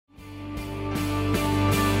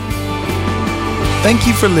Thank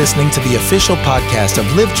you for listening to the official podcast of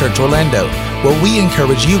Live Church Orlando, where we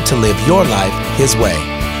encourage you to live your life His way.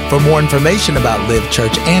 For more information about Live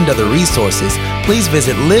Church and other resources, please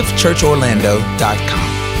visit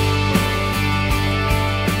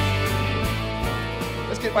livechurchorlando.com.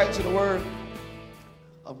 Let's get right into the Word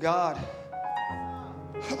of God.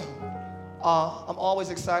 I'm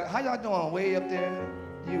always excited. How y'all doing? Way up there?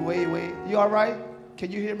 You You all right?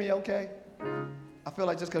 Can you hear me okay? I feel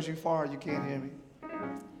like just because you're far, you can't hear me.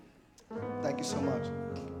 Thank you so much.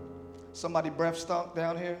 Somebody breath stunk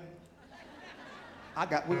down here? I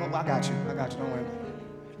got you. Don't worry.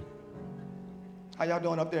 How y'all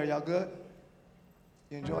doing up there? Y'all good?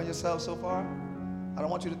 You enjoying yourself so far? I don't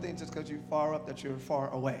want you to think just because you're far up that you're far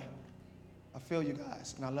away. I feel you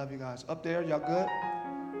guys, and I love you guys. Up there, y'all good?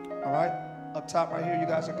 All right? Up top right here, you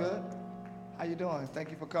guys are good? How you doing? Thank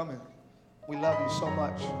you for coming. We love you so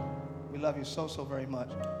much. We love you so very much.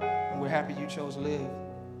 And we're happy you chose Live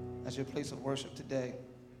as your place of worship today.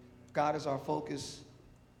 God is our focus.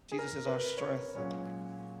 Jesus is our strength.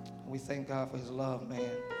 And we thank God for His love,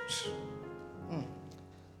 man.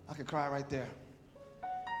 I could cry right there.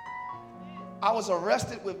 I was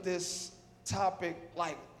arrested with this topic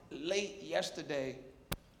like late yesterday,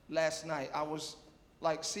 last night. I was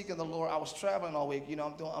like seeking the Lord. I was traveling all week. You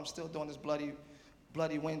know, I'm still doing this Bloody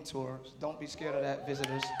Wind tour. So don't be scared of that,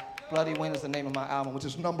 visitors. Bloody Wind is the name of my album, which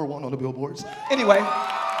is #1 on the billboards. Anyway,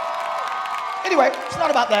 it's not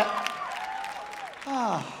about that.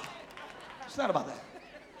 It's not about that.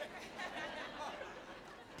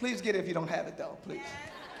 Please get it if you don't have it, though, please.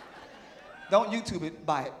 Don't YouTube it,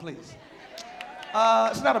 buy it, please.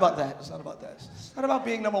 It's not about that. It's not about that. It's not about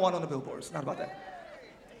being #1 on the billboards. It's not about that.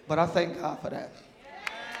 But I thank God for that.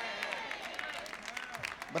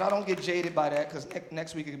 But I don't get jaded by that, because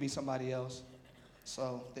next week it could be somebody else.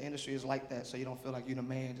 So the industry is like that, so you don't feel like you're the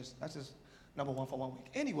man. That's just #1 for 1 week.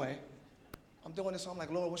 Anyway, I'm doing this, so I'm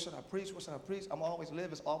like, Lord, what should I preach? What should I preach?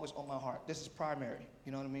 Live is always on my heart. This is primary.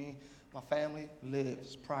 You know what I mean? My family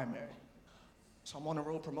lives primary. So I'm on the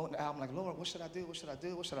road promoting the album, like, Lord, what should I do? What should I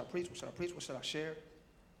do? What should I preach? What should I preach? What should I share?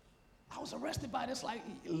 I was arrested by this like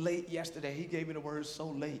late yesterday. He gave me the word so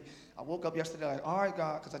late. I woke up yesterday like, all right,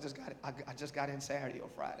 God, because I just got in Saturday or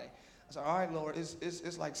Friday. I said, all right, Lord,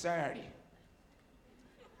 it's like Saturday.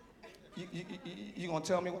 You gonna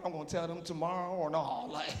tell me what I'm gonna tell them tomorrow or no?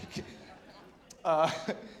 Like,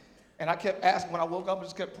 and I kept asking when I woke up. I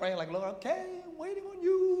just kept praying like, Lord, okay, I'm waiting on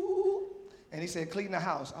you. And He said, clean the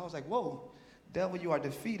house. I was like, whoa, devil, you are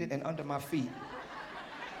defeated and under my feet.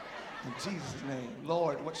 In Jesus' name,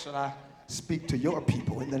 Lord, what should I speak to your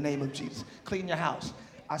people in the name of Jesus? Clean your house.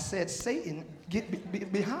 I said, Satan, get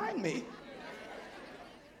behind me.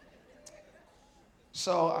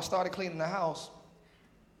 So I started cleaning the house,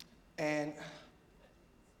 and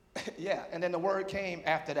yeah, and then the word came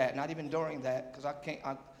after that, not even during that, because I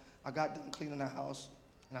got done cleaning the house,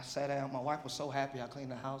 and I sat down. My wife was so happy I cleaned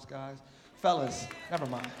the house, guys. Fellas, never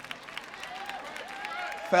mind.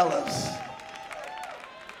 Fellas,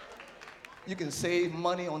 you can save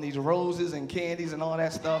money on these roses and candies and all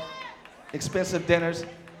that stuff, expensive dinners.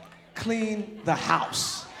 Clean the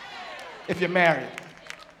house if you're married.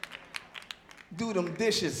 Do them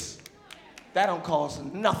dishes. That don't cost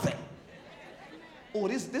nothing. Oh,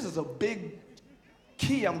 this is a big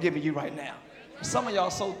key I'm giving you right now. Some of y'all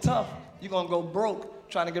so tough, you're going to go broke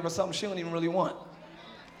trying to give her something she don't even really want.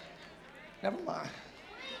 Never mind.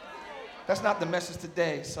 That's not the message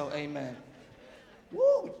today, so amen.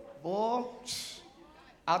 Woo, boy.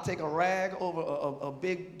 I'll take a rag over a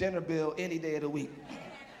big dinner bill any day of the week.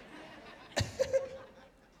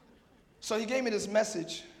 So He gave me this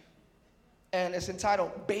message, and it's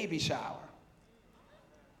entitled Baby Shower.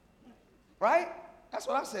 Right? That's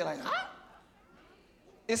what I say, like, huh?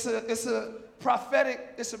 It's a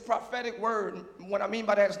prophetic word. What I mean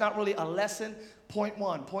by that, it's not really a lesson. Point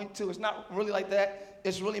 1, point 2, it's not really like that.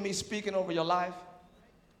 It's really me speaking over your life.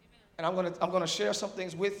 And I'm gonna share some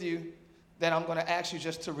things with you that I'm gonna ask you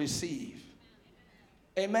just to receive.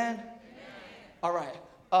 Amen? Amen. All right.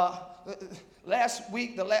 Last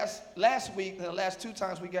week, the last 2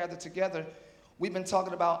 times we gathered together, we've been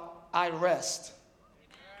talking about I rest.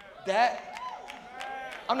 That,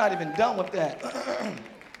 I'm not even done with that.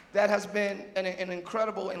 That has been an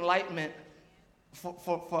incredible enlightenment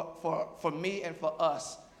for me and for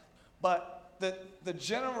us. But the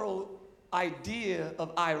general idea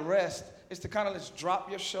of I rest is to kind of just drop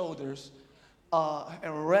your shoulders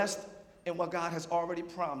and rest in what God has already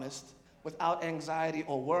promised without anxiety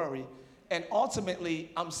or worry. And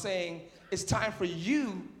ultimately, I'm saying it's time for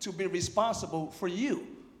you to be responsible for you.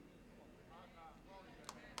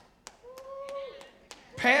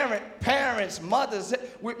 Parents, mothers,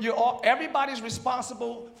 everybody's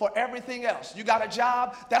responsible for everything else. You got a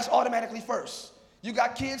job, that's automatically first. You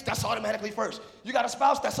got kids, that's automatically first. You got a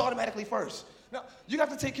spouse, that's automatically first. No, you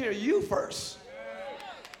got to take care of you first.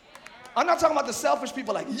 I'm not talking about the selfish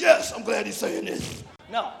people like, yes, I'm glad he's saying this.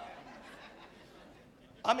 No.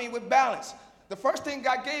 I mean with balance. The first thing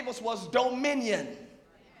God gave us was dominion.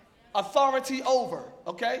 Authority over,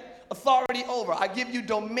 okay? Authority over. I give you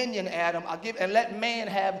dominion, Adam. And let man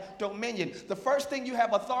have dominion. The first thing you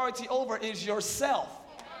have authority over is yourself.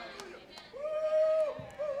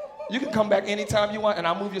 You can come back anytime you want, and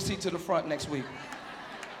I'll move your seat to the front next week.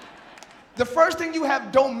 The first thing you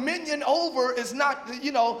have dominion over is not,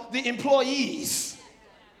 the employees.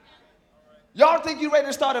 Y'all think you're ready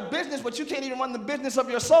to start a business, but you can't even run the business of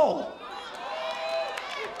your soul.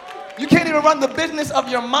 You can't even run the business of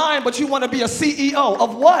your mind, but you want to be a CEO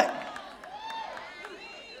of what?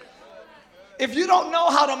 If you don't know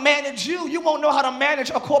how to manage you won't know how to manage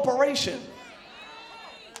a corporation.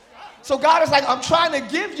 So God is like, I'm trying to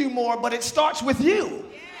give you more, but it starts with you.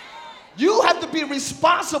 You have to be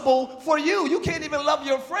responsible for you. You can't even love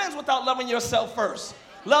your friends without loving yourself first.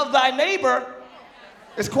 Love thy neighbor.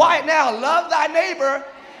 It's quiet now. Love thy neighbor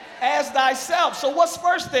as thyself. So what's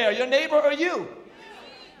first there, your neighbor or you?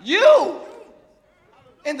 You.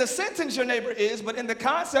 In the sentence, your neighbor is, but in the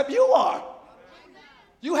concept, you are.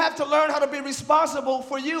 You have to learn how to be responsible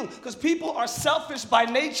for you, because people are selfish by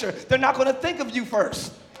nature. They're not going to think of you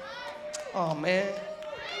first. Oh, man.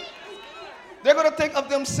 They're going to think of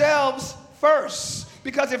themselves first,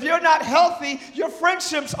 because if you're not healthy, your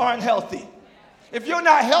friendships aren't healthy. If you're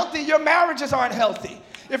not healthy, your marriages aren't healthy.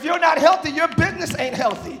 If you're not healthy, your business ain't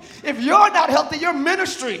healthy. If you're not healthy, your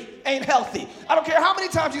ministry ain't healthy. I don't care how many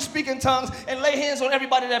times you speak in tongues and lay hands on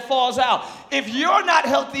everybody that falls out. If you're not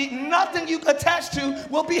healthy, nothing you attach to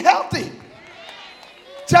will be healthy.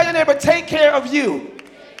 Tell your neighbor, take care of you.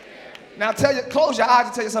 Now close your eyes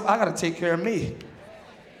and tell yourself, I got to take care of me.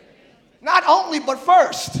 Not only, but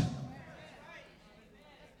first.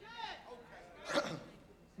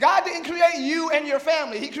 God didn't create you and your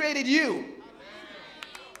family. He created you.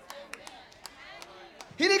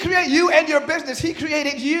 He didn't create you and your business. He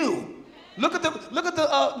created you. Look at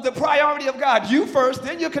the priority of God. You first,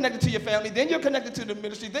 then you're connected to your family, then you're connected to the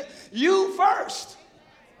ministry. Then you first.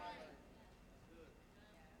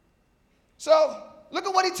 So look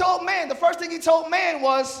at what he told man. The first thing he told man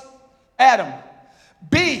was, Adam,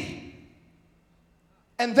 be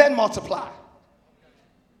and then multiply.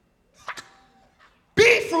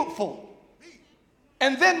 Be fruitful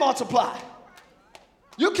and then multiply.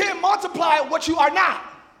 You can't multiply what you are not.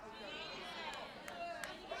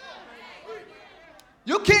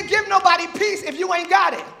 You can't give nobody peace if you ain't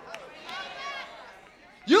got it.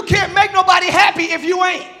 You can't make nobody happy if you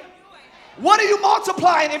ain't. What are you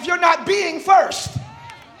multiplying if you're not being first?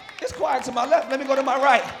 It's quiet to my left. Let me go to my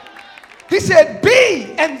right. He said,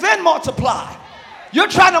 be and then multiply. You're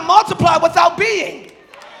trying to multiply without being.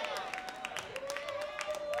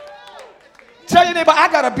 Tell your neighbor,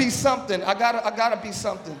 I gotta be something. I gotta be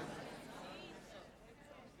something.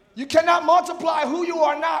 You cannot multiply who you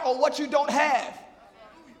are not or what you don't have.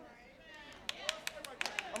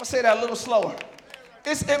 I'm gonna say that a little slower.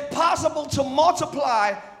 It's impossible to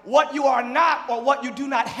multiply what you are not or what you do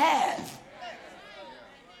not have.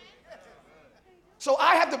 So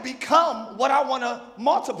I have to become what I want to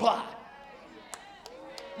multiply.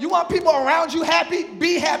 You want people around you happy?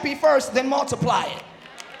 Be happy first, then multiply it.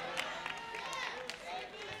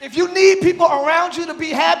 If you need people around you to be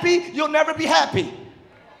happy, you'll never be happy.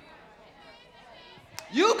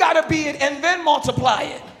 You got to be it and then multiply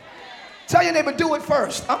it. Tell your neighbor, do it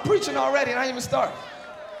first. I'm preaching already and I didn't even start.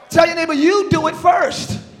 Tell your neighbor, you do it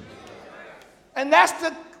first. And that's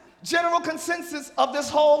the general consensus of this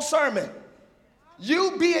whole sermon.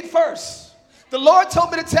 You be it first. The Lord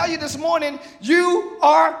told me to tell you this morning, you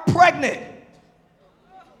are pregnant.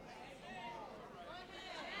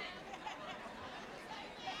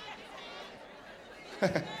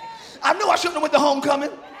 I knew I shouldn't have went to homecoming.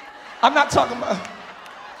 I'm not talking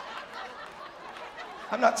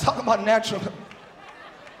about natural.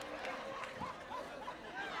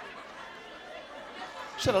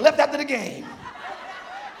 Should have left after the game.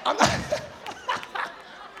 I'm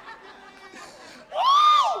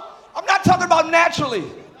not talking about naturally.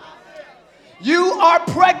 You are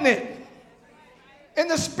pregnant. In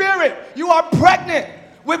the spirit, you are pregnant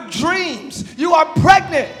with dreams. You are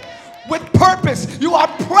pregnant with purpose. You are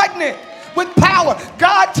pregnant with power.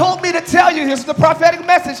 God told me to tell you, here's the prophetic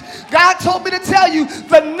message. God told me to tell you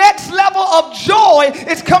the next level of joy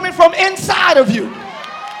is coming from inside of you.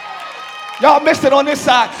 Y'all missed it on this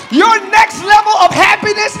side. Your next level of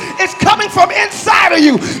happiness is coming from inside of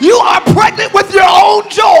you. You are pregnant with your own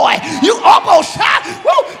joy. You almost shot.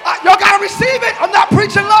 Y'all got to receive it. I'm not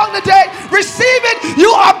preaching long today. Receive it. You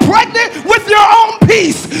are pregnant with your own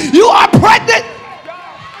peace. You are pregnant.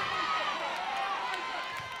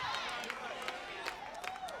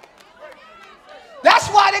 That's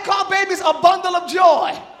why they call babies a bundle of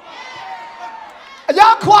joy.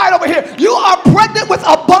 Y'all quiet over here. You are pregnant with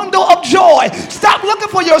a bundle of joy. Stop looking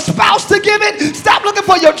for your spouse to give it. Stop looking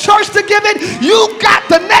for your church to give it. You got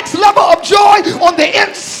the next level of joy on the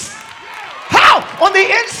inside. How? On the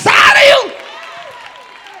inside of you.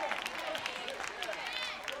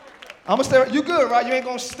 I'm gonna stay. You good, right? You ain't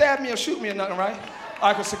gonna stab me or shoot me or nothing, right? All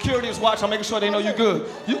right, because security is watching. I'm making sure they know you good.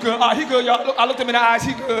 You good. All right, he good, y'all. I looked him in the eyes.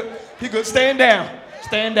 He good. He good. Stand down.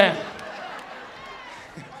 Stand down.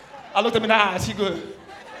 I looked him in the eyes. He good.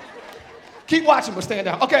 Keep watching, but stand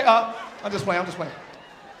down. Okay, I'm just playing. I'm just playing.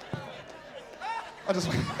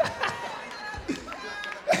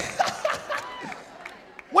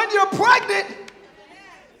 When you're pregnant,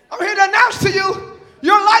 I'm here to announce to you,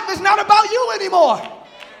 your life is not about you anymore.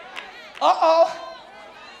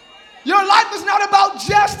 Your life is not about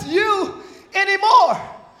just you anymore.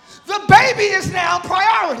 The baby is now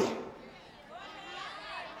priority.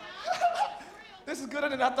 This is gooder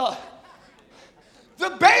than I thought. The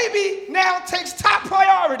baby now takes top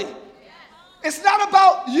priority. It's not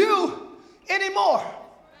about you anymore.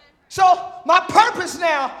 So my purpose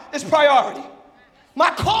now is priority. My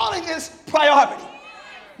calling is priority.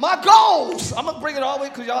 My goals, I'm going to bring it all the way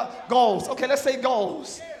because y'all, goals. Okay, let's say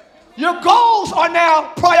goals. Your goals are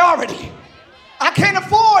now priority. I can't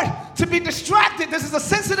afford to be distracted. This is a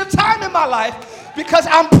sensitive time in my life because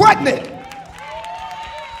I'm pregnant.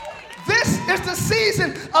 This is the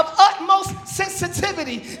season of utmost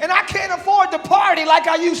sensitivity, and I can't afford to party like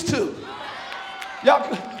I used to. Y'all,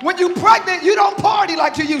 when you're pregnant, you don't party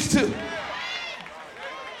like you used to.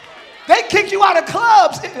 They kick you out of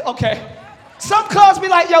clubs. Okay. Some clubs be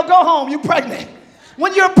like, yo, go home, you pregnant.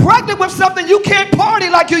 When you're pregnant with something, you can't party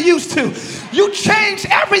like you used to. You change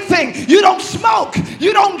everything. You don't smoke.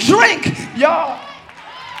 You don't drink. Y'all.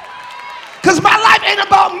 Because my life ain't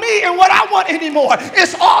about me and what I want anymore.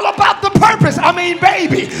 It's all about the purpose. I mean,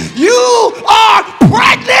 baby, you are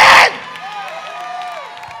pregnant.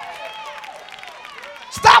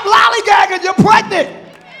 Stop lollygagging. You're pregnant.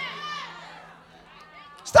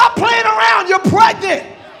 Stop playing around. You're pregnant.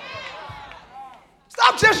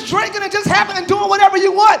 Stop just drinking and just having and doing whatever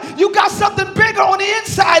you want. You got something bigger on the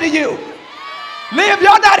inside of you. Liv,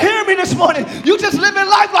 y'all not hearing me this morning. You just living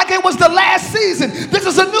life like it was the last season. This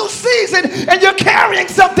is a new season and you're carrying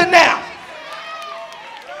something now.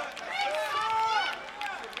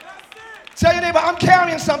 Tell your neighbor, I'm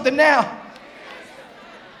carrying something now.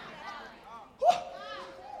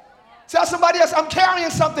 Tell somebody else, I'm carrying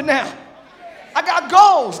something now. I got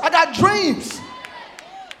goals. I got dreams.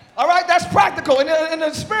 All right, that's practical. In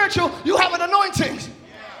the spiritual, you have an anointing.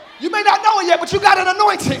 You may not know it yet, but you got an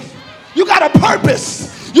anointing. You got a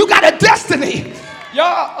purpose. You got a destiny.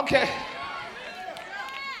 Y'all, okay.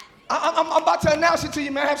 I'm about to announce it to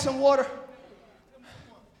you, man. Have some water.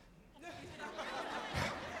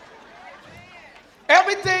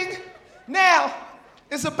 Everything now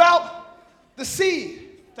is about the seed.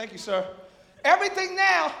 Thank you, sir. Everything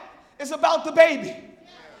now is about the baby.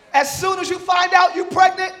 As soon as you find out you're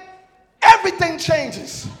pregnant, everything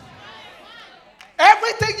changes.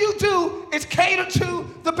 Everything you do is catered to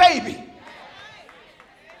the baby.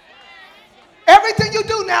 Everything you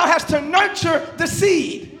do now has to nurture the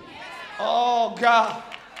seed. Oh, God.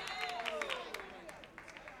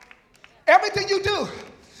 Everything you do.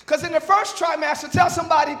 Because in the first trimester, tell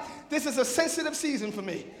somebody, this is a sensitive season for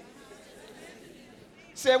me.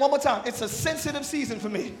 Say it one more time. It's a sensitive season for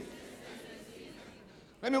me.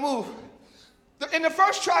 Let me move. In the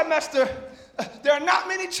first trimester, there are not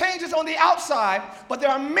many changes on the outside, but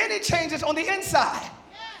there are many changes on the inside.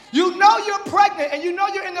 You know you're pregnant and you know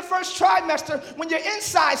you're in the first trimester when your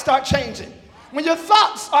inside start changing. When your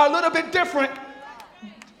thoughts are a little bit different.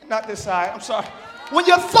 Not this side, I'm sorry. When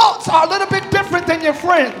your thoughts are a little bit different than your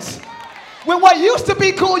friends. When what used to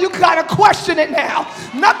be cool, you gotta question it now.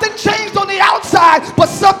 Nothing changed on the outside, but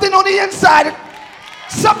something on the inside.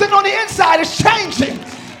 Something on the inside is changing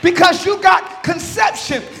because you got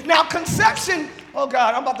conception. Now conception, oh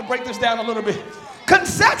God, I'm about to break this down a little bit.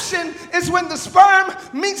 Conception is when the sperm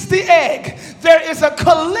meets the egg. There is a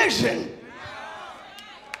collision.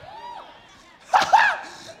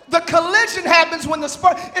 The collision happens when the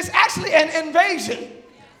sperm, it's actually an invasion.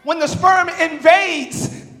 When the sperm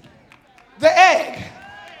invades the egg.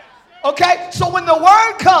 Okay, so when the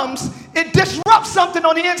word comes, it disrupts something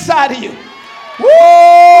on the inside of you.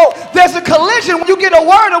 Woo! There's a collision when you get a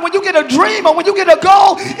word or when you get a dream or when you get a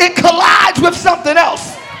goal. It collides with something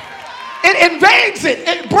else. It invades it.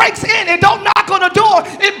 It breaks in. It don't knock on the door.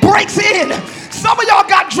 It breaks in. Some of y'all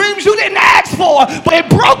got dreams you didn't ask for, but it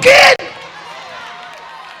broke in.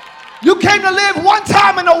 You came to live one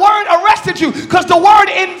time and the word arrested you because the word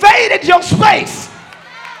invaded your space.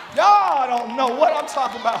 Y'all don't know what I'm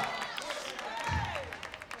talking about.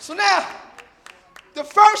 So now, the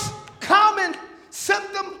first common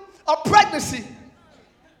symptom of pregnancy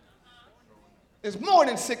is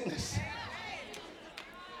morning sickness.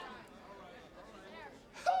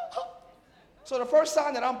 So the first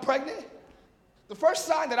sign that I'm pregnant, the first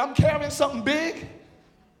sign that I'm carrying something big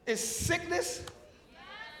is sickness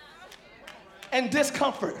and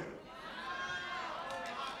discomfort.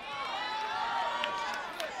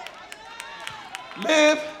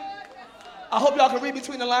 Live. I hope y'all can read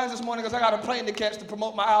between the lines this morning because I got a plane to catch to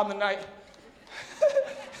promote my album tonight.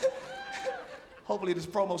 Hopefully this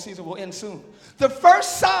promo season will end soon. The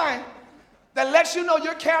first sign that lets you know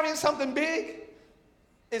you're carrying something big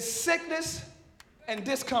is sickness and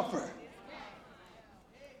discomfort.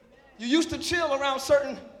 You used to chill around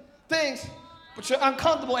certain things, but you're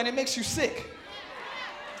uncomfortable and it makes you sick.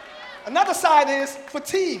 Another side is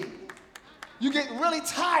fatigue. You get really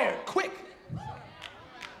tired quick.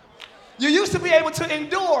 You used to be able to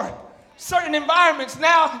endure certain environments.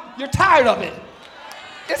 Now you're tired of it.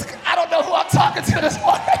 I don't know who I'm talking to this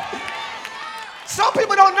morning. Some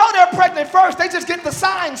people don't know they're pregnant first. They just get the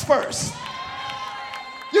signs first.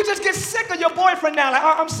 You just get sick of your boyfriend now. Like,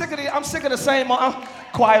 I'm sick of the same. I'm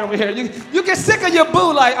quiet over here. You get sick of your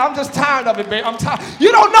boo. Like, I'm just tired of it, babe. I'm tired.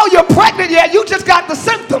 You don't know you're pregnant yet. You just got the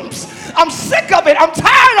symptoms. I'm sick of it. I'm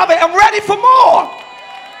tired of it. I'm ready for more.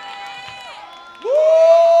 Woo!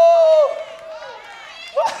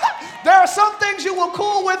 There are some things you were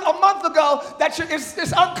cool with a month ago that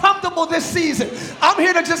it's uncomfortable this season. I'm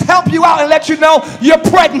here to just help you out and let you know you're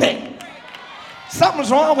pregnant. Something's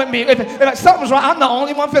wrong with me. If something's wrong, I'm the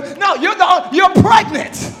only one. No, you're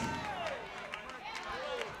pregnant.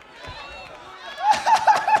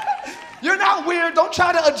 You're not weird. Don't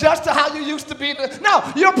try to adjust to how you used to be.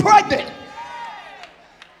 No, you're pregnant.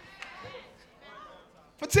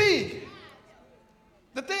 Fatigue.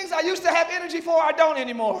 The things I used to have energy for, I don't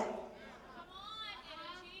anymore.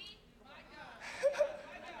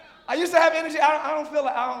 I used to have energy. I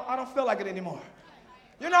don't feel like it anymore.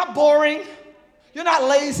 You're not boring. You're not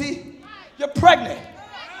lazy. You're pregnant.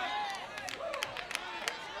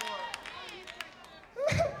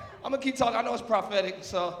 I'm gonna keep talking. I know it's prophetic,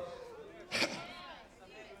 so.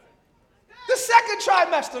 The second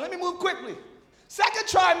trimester. Let me move quickly. Second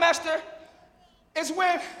trimester is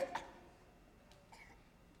when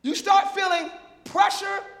you start feeling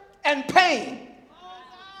pressure and pain.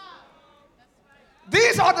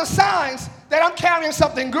 These are the signs that I'm carrying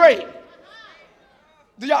something great.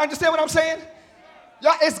 Do y'all understand what I'm saying?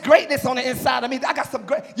 Y'all, it's greatness on the inside of me. I got some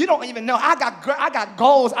great, you don't even know. I got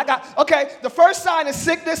goals. Okay, the first sign is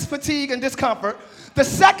sickness, fatigue, and discomfort. The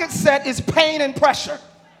second set is pain and pressure.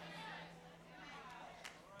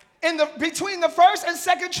 Between the first and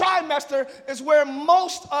second trimester is where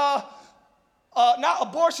most not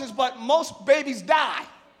abortions, but most babies die.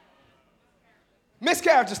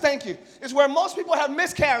 Miscarriages, thank you. It's where most people have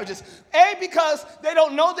miscarriages. A, because they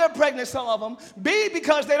don't know they're pregnant, some of them. B,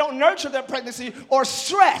 because they don't nurture their pregnancy, or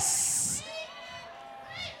stress.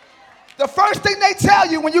 The first thing they tell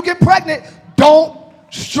you when you get pregnant, don't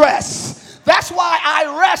stress. That's why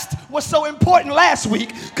I rest was so important last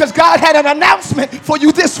week, because God had an announcement for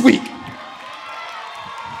you this week.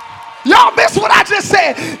 Y'all missed what I just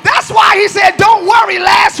said. That's why he said, don't worry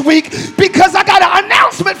last week, because I got an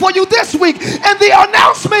announcement for you this week. And the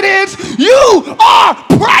announcement is, you are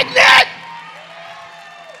pregnant.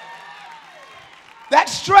 That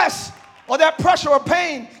stress or that pressure or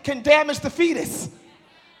pain can damage the fetus.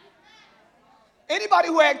 Anybody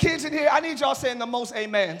who had kids in here, I need y'all saying the most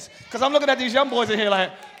amens, because I'm looking at these young boys in here like,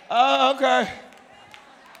 oh, okay.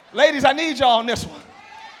 Ladies, I need y'all on this one.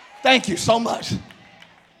 Thank you so much.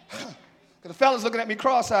 Because the fellas looking at me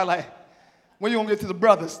cross-eyed like, when you gonna get to the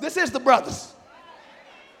brothers? This is the brothers.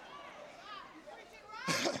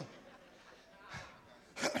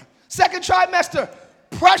 Second trimester,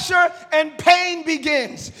 pressure and pain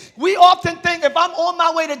begins. We often think if I'm on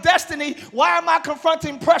my way to destiny, why am I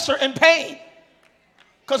confronting pressure and pain?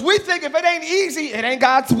 Because we think if it ain't easy, it ain't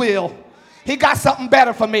God's will. He got something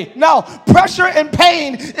better for me. No, pressure and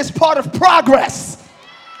pain is part of progress.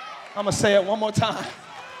 I'm gonna say it one more time.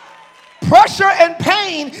 Pressure and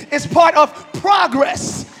pain is part of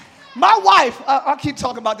progress. My wife, I keep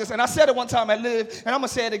talking about this, and I said it one time at Live, and I'm going to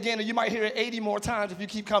say it again, and you might hear it 80 more times if you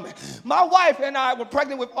keep coming. My wife and I were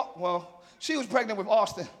pregnant with, well, she was pregnant with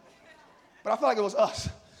Austin, but I feel like it was us.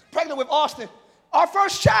 Pregnant with Austin, our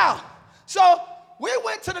first child. So we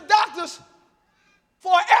went to the doctors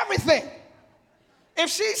for everything. If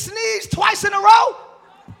she sneezed twice in a row,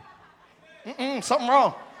 something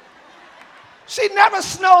wrong. She never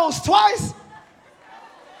snows twice.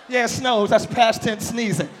 Yeah, snows, that's past tense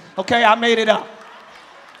sneezing. Okay, I made it up.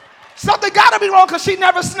 Something gotta be wrong because she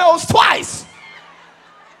never snows twice.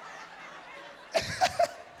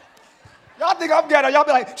 Y'all think I'm ghetto. Y'all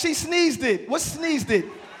be like, she sneezed it. What sneezed it?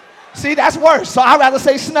 See, that's worse, so I'd rather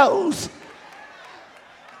say snows.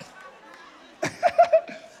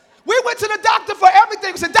 We went to the doctor for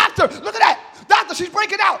everything. We said, doctor, look at that. Doctor, she's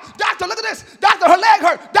breaking out. Doctor, look at this. Doctor, her leg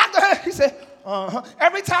hurt. Doctor, he said,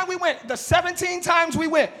 Every time we went, the 17 times we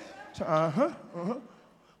went, I'm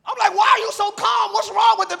like, why are you so calm? What's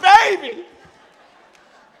wrong with the baby?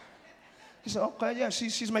 He said, okay, yeah,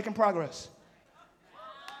 she's making progress.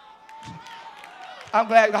 I'm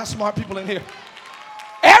glad you got smart people in here.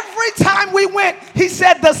 Every time we went, he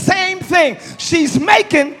said the same thing. She's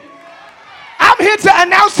making. I'm here to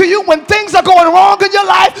announce to you when things are going wrong in your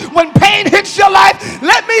life, when pain hits your life,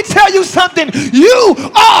 let me tell you something. You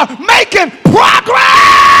are making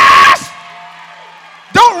progress.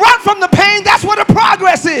 Don't run from the pain. That's where the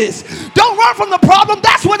progress is. Don't run from the problem.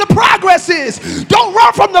 That's where the progress is. Don't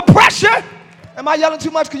run from the pressure. Am I yelling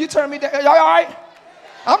too much? Can you turn me down? Y'all all right?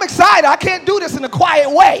 I'm excited. I can't do this in a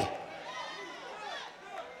quiet way.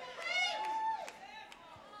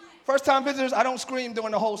 First time visitors, I don't scream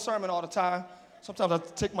during the whole sermon all the time. Sometimes I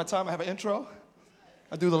take my time, I have an intro.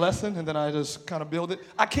 I do the lesson, and then I just kind of build it.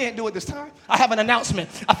 I can't do it this time. I have an announcement.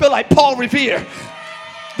 I feel like Paul Revere.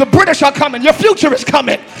 The British are coming. Your future is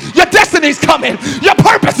coming. Your destiny is coming. Your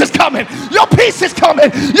purpose is coming. Your peace is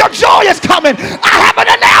coming. Your joy is coming. I have an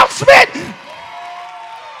announcement.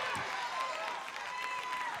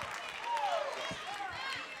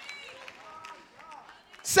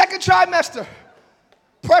 Second trimester,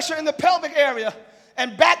 pressure in the pelvic area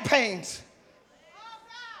and back pains.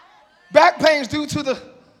 Back pains due to the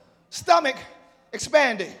stomach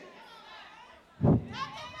expanding.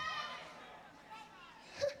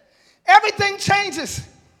 Everything changes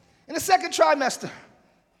in the second trimester.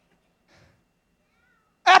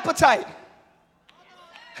 Appetite.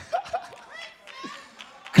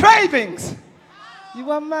 Cravings.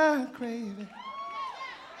 You are my craving.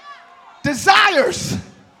 Desires.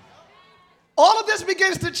 All of this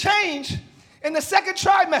begins to change in the second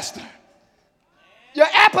trimester. Your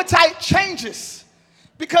appetite changes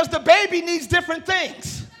because the baby needs different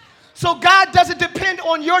things. So God doesn't depend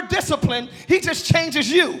on your discipline. He just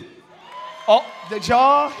changes you. Oh, did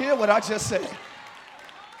y'all hear what I just said?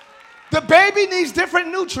 The baby needs different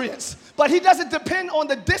nutrients, but he doesn't depend on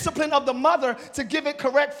the discipline of the mother to give it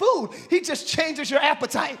correct food. He just changes your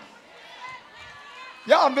appetite.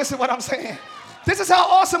 Y'all missing what I'm saying? This is how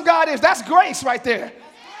awesome God is. That's grace right there.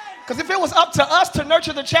 Because if it was up to us to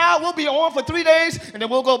nurture the child, we'll be on for 3 days and then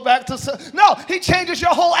we'll go back to... No, he changes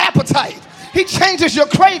your whole appetite. He changes your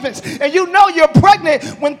cravings. And you know you're pregnant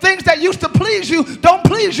when things that used to please you don't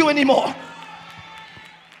please you anymore.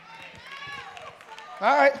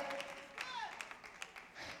 All right.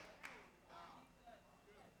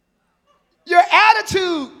 Your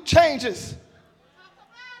attitude changes.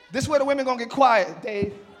 This is where the women going to get quiet,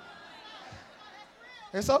 Dave.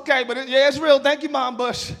 It's okay, but it's real. Thank you, Mom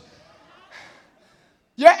Bush.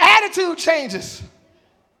 Your attitude changes.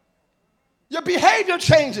 Your behavior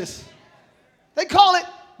changes. They call it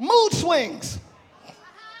mood swings.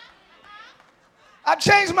 I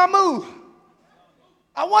changed my mood.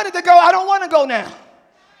 I wanted to go. I don't want to go now.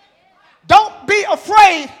 Don't be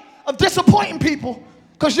afraid of disappointing people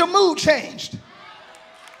because your mood changed.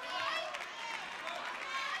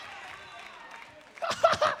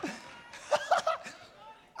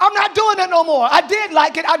 I'm not doing that no more. I did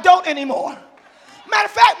like it. I don't anymore. Matter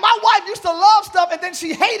of fact, my wife used to love stuff and then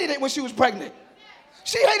she hated it when she was pregnant.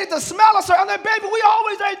 She hated the smell of certain. I'm like, baby, we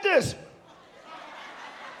always ate this.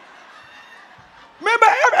 Remember,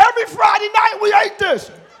 every Friday night we ate this.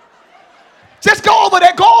 Just go over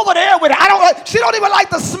there with it. She don't even like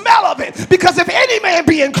the smell of it because if any man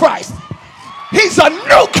be in Christ, he's a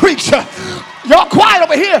new creature. Y'all quiet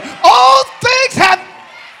over here. All things have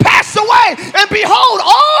passed away, and behold,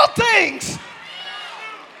 all things.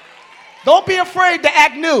 Don't be afraid to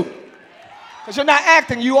act new, because you're not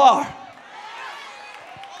acting, you are.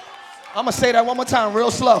 I'm going to say that one more time real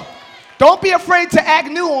slow. Don't be afraid to act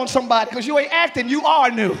new on somebody, because you ain't acting, you are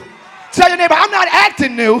new. Tell your neighbor, I'm not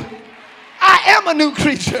acting new, I am a new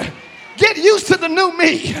creature. Get used to the new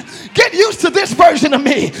me. Get used to this version of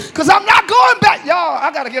me, because I'm not going back. Y'all,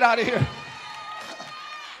 I got to get out of here.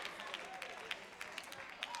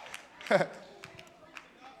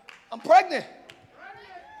 I'm pregnant.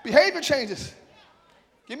 Behavior changes.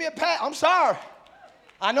 Give me a pass. I'm sorry.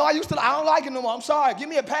 I know I don't like it no more. I'm sorry. Give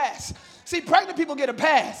me a pass. See, pregnant people get a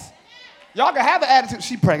pass. Y'all can have an attitude.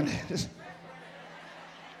 She pregnant.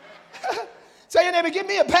 Tell your neighbor, give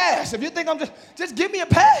me a pass. If you think I'm just give me a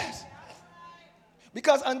pass.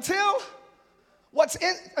 Because until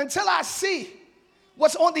I see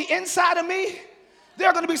what's on the inside of me, there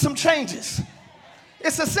are going to be some changes.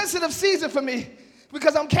 It's a sensitive season for me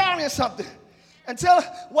because I'm carrying something. Until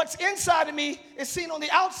what's inside of me is seen on the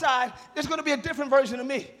outside, there's going to be a different version of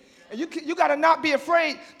me. And you got to not be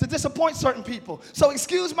afraid to disappoint certain people. So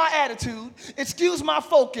excuse my attitude, excuse my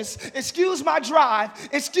focus, excuse my drive,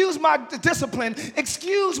 excuse my discipline,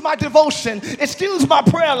 excuse my devotion, excuse my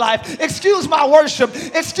prayer life, excuse my worship,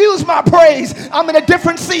 excuse my praise. I'm in a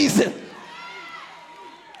different season.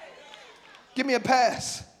 Give me a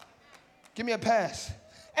pass. Give me a pass.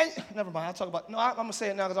 And never mind, I'll talk about, I'm going to say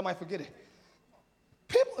it now because I might forget it.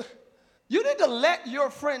 People, you need to let your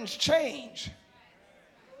friends change.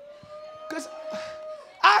 Because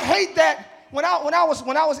I hate that when I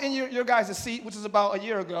was in your guys' seat, which is about a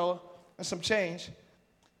year ago and some change,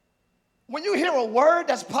 when you hear a word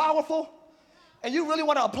that's powerful and you really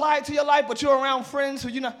want to apply it to your life, but you're around friends who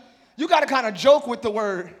you got to kind of joke with the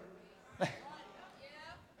word.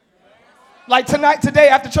 Like today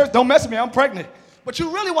after church, don't mess with me, I'm pregnant. But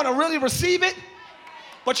you really want to really receive it,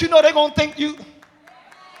 but you know they're going to think you.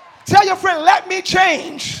 Tell your friend, let me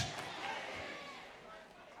change.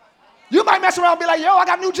 You might mess around and be like, yo, I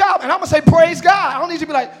got a new job. And I'm going to say, praise God. I don't need you to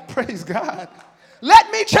be like, praise God.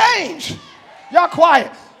 Let me change. Y'all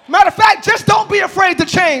quiet. Matter of fact, just don't be afraid to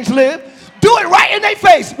change, Liv. Do it right in their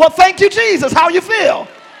face. Well, thank you, Jesus. How you feel?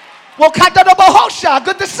 Well,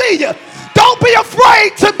 good to see you. Don't be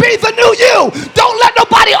afraid to be the new you. Don't let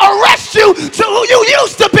nobody arrest you to who you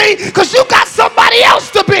used to be, because you got somebody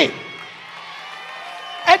else to be.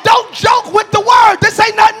 And don't joke with the word. This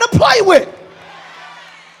ain't nothing to play with.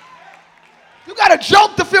 You got to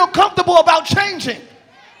joke to feel comfortable about changing.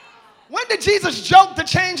 When did Jesus joke to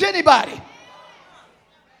change anybody?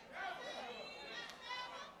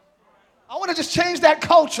 I want to just change that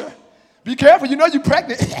culture. Be careful, you know you're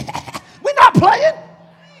pregnant. We're not playing.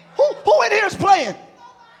 Who in here is playing?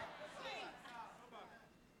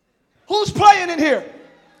 Who's playing in here?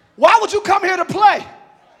 Why would you come here to play?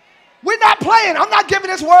 We're not playing. I'm not giving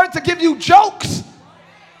this word to give you jokes.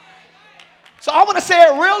 So I want to say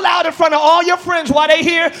it real loud in front of all your friends while they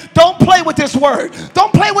hear. Don't play with this word.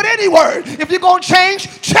 Don't play with any word. If you're going to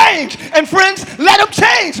change, change. And friends, let them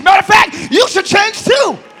change. Matter of fact, you should change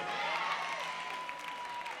too.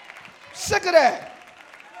 Sick of that.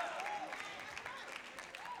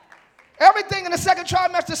 Everything in the second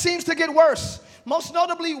trimester seems to get worse. Most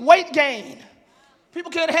notably, weight gain.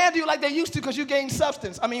 People can't handle you like they used to because you gained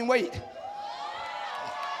weight.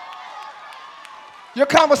 Your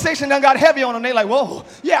conversation done got heavy on them. They like, whoa,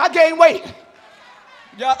 yeah, I gained weight.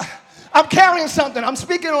 Yeah, I'm carrying something. I'm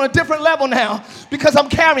speaking on a different level now because I'm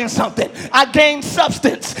carrying something. I gained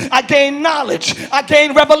substance. I gained knowledge. I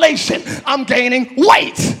gained revelation. I'm gaining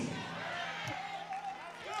weight.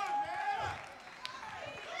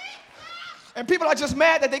 And people are just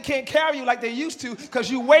mad that they can't carry you like they used to because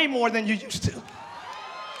you weigh more than you used to.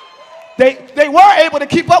 They were able to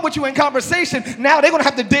keep up with you in conversation. Now they're going to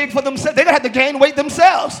have to dig for themselves. They're going to have to gain weight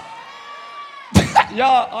themselves.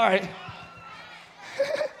 Y'all, all right.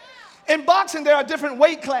 In boxing, there are different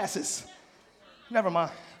weight classes. Never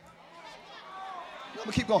mind. I'm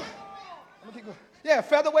going to keep going. Yeah,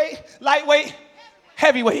 featherweight, lightweight,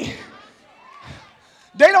 heavyweight.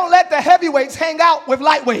 They don't let the heavyweights hang out with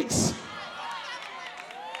lightweights.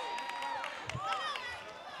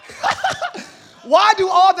 Why do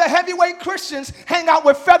all the heavyweight Christians hang out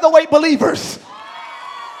with featherweight believers?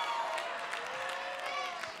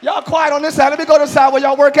 Y'all quiet on this side. Let me go to the side where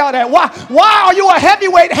y'all work out at. Why are you a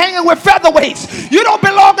heavyweight hanging with featherweights? You don't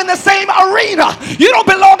belong in the same arena. You don't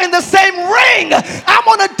belong in the same ring. I'm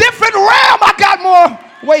on a different realm. I got more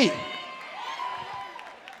weight.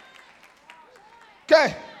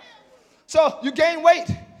 Okay. So you gain weight.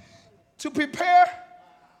 To prepare,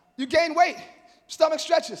 you gain weight. Stomach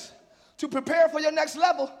stretches. To prepare for your next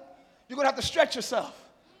level, you're going to have to stretch yourself.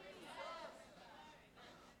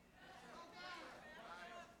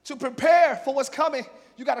 To prepare for what's coming,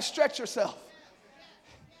 you got to stretch yourself.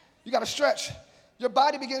 You got to stretch. Your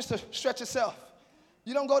body begins to stretch itself.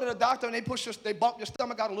 You don't go to the doctor and they bump your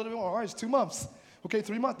stomach out a little bit more. All right, it's 2 months. Okay,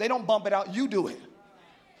 3 months. They don't bump it out. You do it.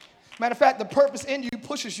 Matter of fact, the purpose in you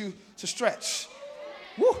pushes you to stretch.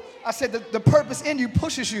 Woo. I said the purpose in you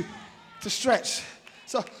pushes you to stretch.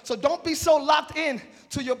 So don't be so locked in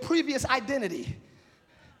to your previous identity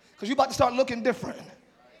because you're about to start looking different.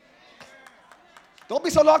 Don't be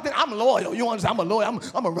so locked in. I'm loyal. You understand? I'm a loyal.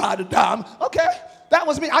 I'm a ride or die. Okay, that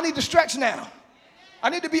was me. I need to stretch now. I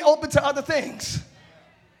need to be open to other things.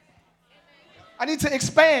 I need to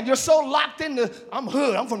expand. You're so locked into, I'm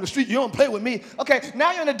hood. I'm from the street. You don't play with me. Okay,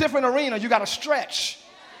 now you're in a different arena. You got to stretch.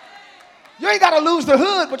 You ain't got to lose the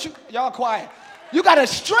hood, but y'all quiet. You got to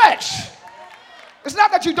stretch. It's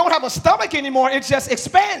not that you don't have a stomach anymore. It's just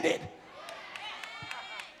expanded.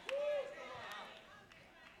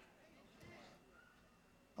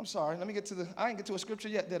 I'm sorry. Let me get to I didn't get to a scripture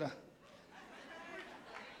yet, did I?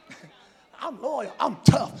 I'm loyal. I'm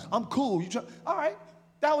tough. I'm cool. All right.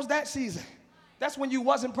 That was that season. That's when you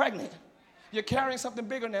wasn't pregnant. You're carrying something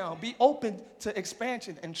bigger now. Be open to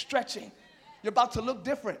expansion and stretching. You're about to look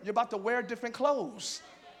different. You're about to wear different clothes.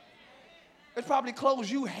 There's probably clothes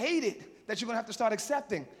you hated that you're going to have to start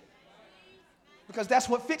accepting because that's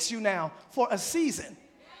what fits you now for a season.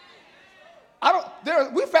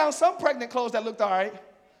 We found some pregnant clothes that looked all right,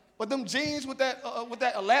 but them jeans with that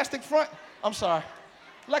elastic front, I'm sorry,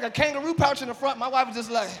 like a kangaroo pouch in the front, my wife was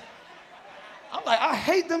just like, I'm like, I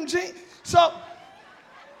hate them jeans. So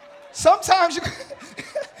sometimes you,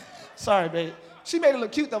 sorry, babe. She made it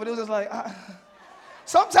look cute though, but it was just like,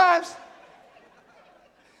 sometimes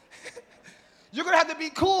you're gonna have to be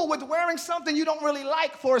cool with wearing something you don't really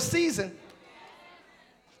like for a season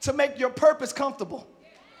to make your purpose comfortable.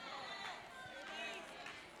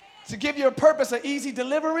 To give your purpose an easy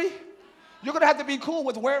delivery, you're gonna have to be cool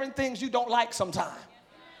with wearing things you don't like sometimes.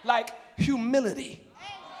 Like humility.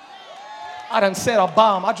 I done said a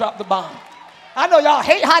bomb. I dropped the bomb. I know y'all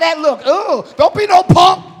hate how that look. Ooh, don't be no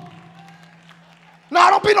punk. No,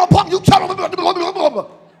 don't be no punk. You tell them.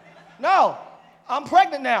 No, I'm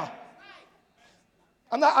pregnant now.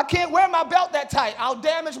 I can't wear my belt that tight. I'll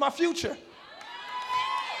damage my future.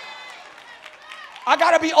 I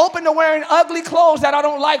got to be open to wearing ugly clothes that I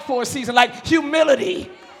don't like for a season, like humility.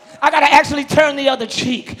 I got to actually turn the other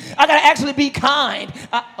cheek. I got to actually be kind.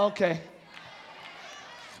 Okay.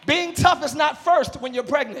 Being tough is not first when you're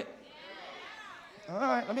pregnant. All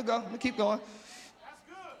right, let me go. Let me keep going.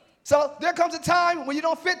 So there comes a time when you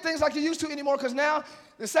don't fit things like you used to anymore because now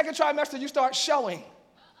the second trimester you start showing.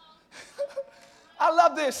 I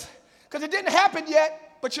love this because it didn't happen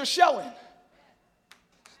yet, but you're showing.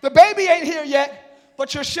 The baby ain't here yet,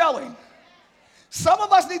 but you're showing. Some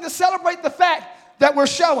of us need to celebrate the fact that we're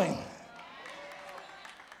showing.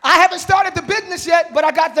 I haven't started the business yet, but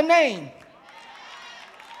I got the name.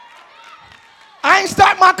 I ain't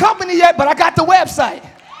started my company yet, but I got the website.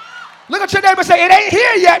 Look at your neighbor and say, it ain't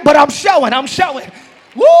here yet, but I'm showing.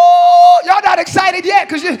 Woo! Y'all not excited yet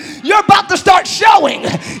because you're about to start showing.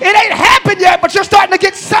 It ain't happened yet, but you're starting to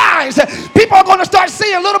get signs. People are going to start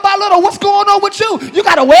seeing little by little what's going on with you. You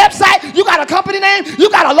got a website. You got a company name. You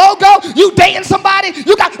got a logo. You dating somebody.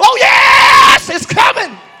 Oh, yes, it's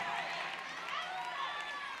coming.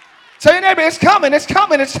 Tell your neighbor, it's coming.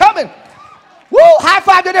 Woo! High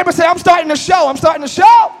five your neighbor and say, I'm starting to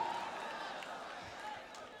show.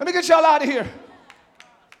 Let me get y'all out of here.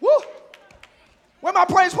 Woo! Where my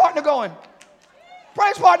praise partner going?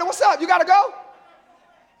 Praise partner, what's up? You got to go?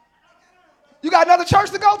 You got another church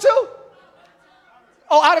to go to?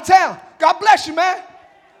 Oh, out of town. God bless you, man.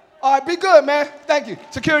 All right, be good, man. Thank you.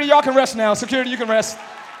 Security, y'all can rest now. Security, you can rest.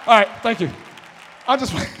 All right, thank you. I'm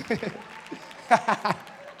just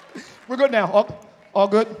We're good now. All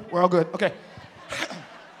good? We're all good. Okay.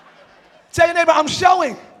 Tell your neighbor, I'm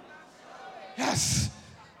showing. Yes.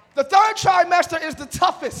 The third trimester is the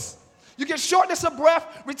toughest. You get shortness of breath,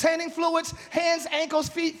 retaining fluids, hands, ankles,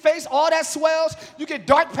 feet, face, all that swells. You get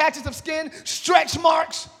dark patches of skin, stretch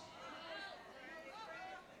marks.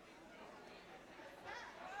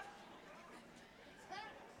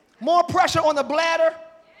 More pressure on the bladder,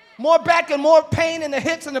 more back and more pain in the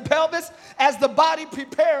hips and the pelvis as the body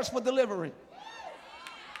prepares for delivery.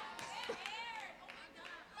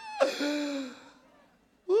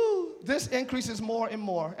 Woo. This increases more and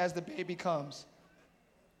more as the baby comes.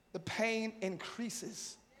 The pain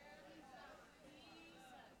increases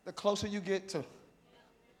the closer you get to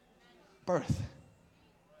birth.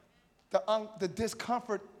 The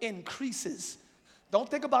discomfort increases. Don't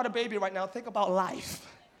think about a baby right now. Think about life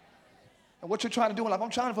and what you're trying to do in life. I'm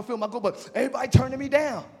trying to fulfill my goal, but everybody turning me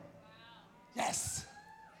down. Yes.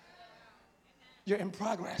 You're in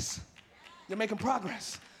progress. You're making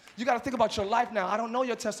progress. You got to think about your life now. I don't know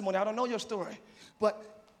your testimony. I don't know your story. But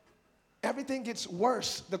everything gets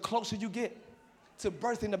worse the closer you get to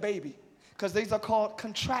birthing the baby, because these are called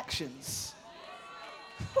contractions.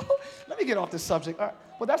 Let me get off this subject. All right.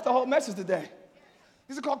 Well, that's the whole message today.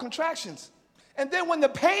 These are called contractions. And then when the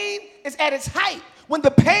pain is at its height, when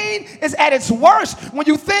the pain is at its worst, when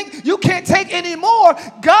you think you can't take any more,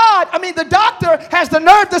 the doctor has the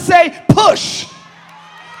nerve to say, push.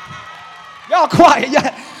 Y'all quiet.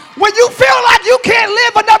 Yeah. When you feel like you can't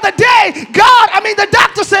live another day, the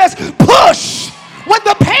doctor says, push. When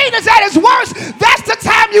the pain is at its worst, that's the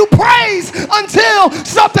time you praise until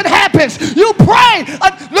something happens. You pray.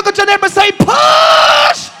 Look at your neighbor and say,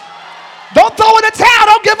 push. Don't throw in the towel.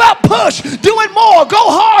 Don't give up. Push. Do it more. Go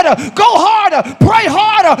harder. Go harder. Pray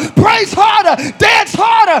harder. Praise harder. Dance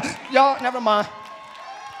harder. Y'all, never mind.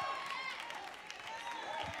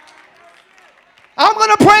 I'm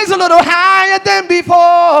going to praise a little higher than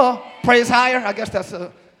before. Praise higher. I guess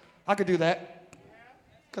I could do that.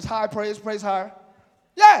 Because high praise higher.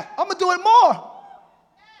 Yeah, I'm going to do it more.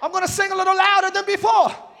 I'm going to sing a little louder than before.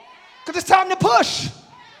 Because it's time to push.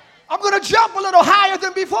 I'm going to jump a little higher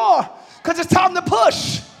than before. Because it's time to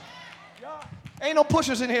push. Ain't no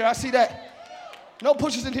pushers in here. I see that. No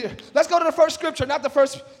pushers in here. Let's go to the first scripture. Not the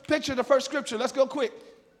first picture, the first scripture. Let's go quick.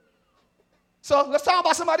 So let's talk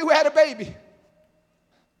about somebody who had a baby.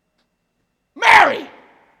 Mary.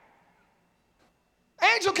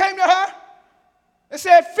 Angel came to her and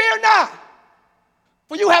said, fear not,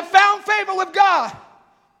 for you have found favor with God.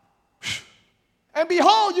 And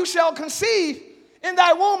behold, you shall conceive in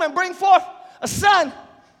thy womb and bring forth a son,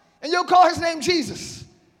 and you'll call his name Jesus.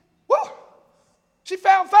 Woo! She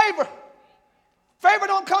found favor. Favor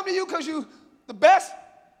don't come to you because you the best.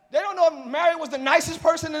 They don't know if Mary was the nicest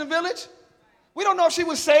person in the village. We don't know if she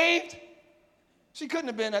was saved. She couldn't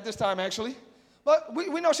have been at this time, actually. But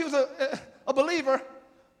we know she was a believer.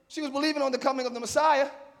 She was believing on the coming of the Messiah.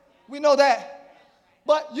 We know that.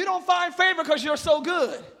 But you don't find favor because you're so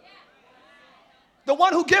good. The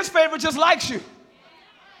one who gives favor just likes you.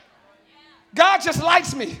 God just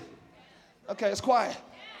likes me. Okay, it's quiet.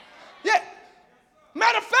 Yeah.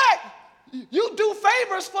 Matter of fact, you do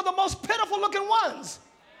favors for the most pitiful looking ones.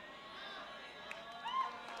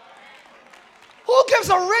 Who gives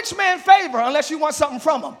a rich man favor unless you want something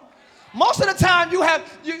from him? Most of the time you have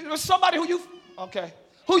somebody who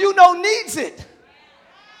you know needs it.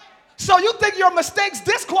 So you think your mistakes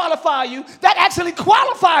disqualify you. That actually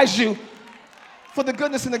qualifies you for the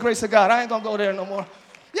goodness and the grace of God. I ain't going to go there no more.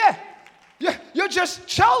 Yeah. You're just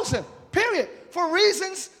chosen, period, for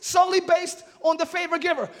reasons solely based on the favor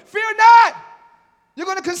giver. Fear not. You're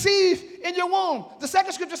going to conceive in your womb. The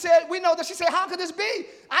second scripture said, we know that she said, how could this be?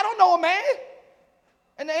 I don't know a man.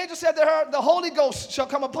 And the angel said to her, the Holy Ghost shall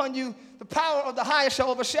come upon you. The power of the highest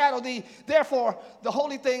shall overshadow thee. Therefore, the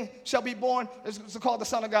holy thing shall be born. It's called the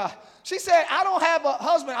Son of God. She said, I don't have a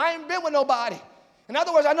husband. I ain't been with nobody. In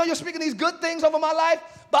other words, I know you're speaking these good things over my life,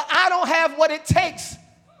 but I don't have what it takes.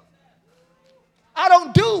 I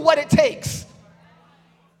don't do what it takes.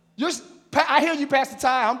 I hear you, Pastor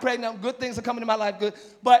Ty. I'm pregnant. Good things are coming in my life. Good.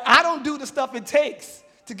 But I don't do the stuff it takes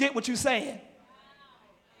to get what you're saying.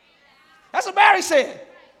 That's what Mary said.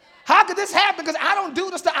 How could this happen? Because I don't do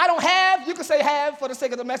the stuff. I don't have. You can say have for the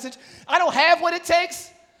sake of the message. I don't have what it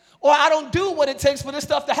takes, or I don't do what it takes for this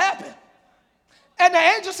stuff to happen. And the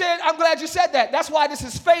angel said, I'm glad you said that. That's why this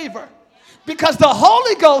is favor. Because the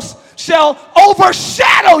Holy Ghost shall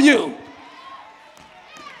overshadow you.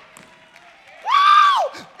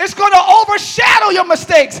 It's going to overshadow your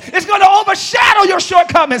mistakes. It's going to overshadow your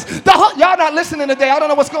shortcomings. Y'all not listening today. I don't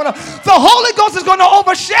know what's going on. The Holy Ghost is going to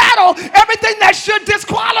overshadow everything that should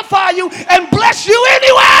disqualify you and bless you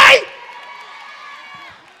anyway.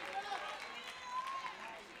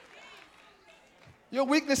 Your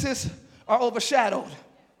weaknesses are overshadowed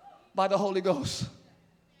by the Holy Ghost.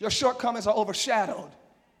 Your shortcomings are overshadowed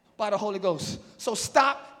by the Holy Ghost. So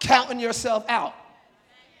stop counting yourself out.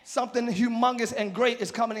 Something humongous and great is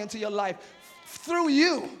coming into your life through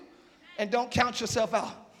you, and don't count yourself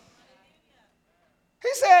out. He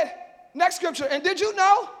said, next scripture, and did you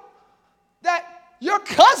know that your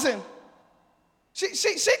cousin, she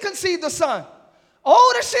conceived a son,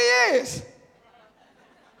 old as she is.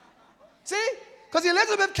 See? Because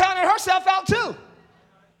Elizabeth counted herself out too.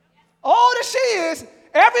 Old as she is,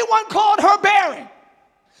 everyone called her barren.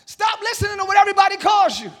 Stop listening to what everybody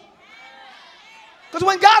calls you. Because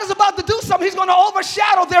when God is about to do something, he's going to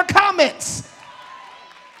overshadow their comments.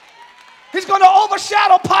 He's going to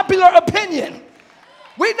overshadow popular opinion.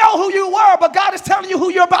 We know who you were, but God is telling you who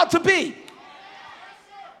you're about to be.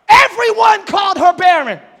 Everyone called her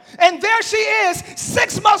barren. And there she is,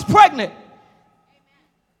 6 months pregnant.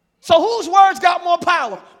 So whose words got more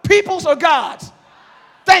power? People's or God's?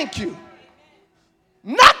 Thank you.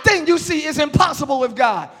 Nothing you see is impossible with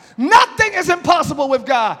God. Nothing is impossible with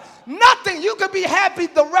God. Nothing. You could be happy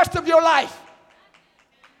the rest of your life.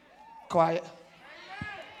 Quiet.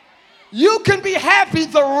 You can be happy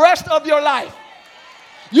the rest of your life.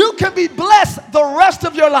 You can be blessed the rest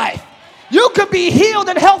of your life. You can be healed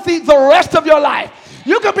and healthy the rest of your life.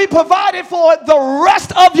 You can be provided for the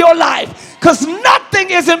rest of your life, because nothing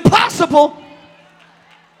is impossible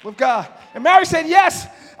with God. And Mary said, yes,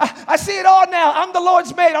 I see it all now. I'm the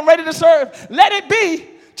Lord's maid. I'm ready to serve. Let it be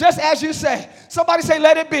just as you say. Somebody say,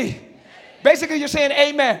 let it be. Basically, you're saying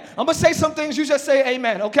amen. I'm going to say some things. You just say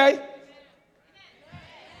amen, okay?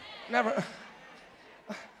 Never.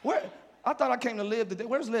 Where? I thought I came to live today.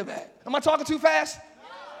 Where's Liv at? Am I talking too fast?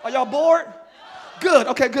 Are y'all bored? Good.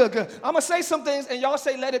 Okay, good. I'm going to say some things, and y'all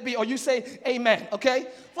say let it be, or you say amen, okay?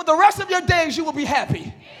 For the rest of your days, you will be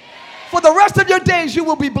happy. For the rest of your days, you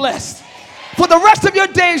will be blessed. For the rest of your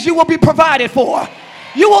days, you will be provided for.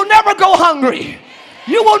 You will never go hungry.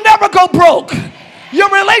 You will never go broke. Your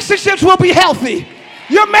relationships will be healthy.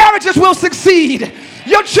 Your marriages will succeed.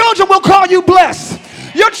 Your children will call you blessed.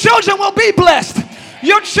 Your children will be blessed.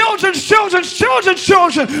 Your children's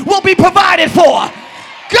children will be provided for.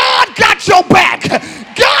 God got your back.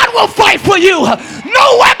 God will fight for you.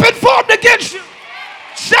 No weapon formed against you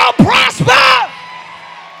shall prosper.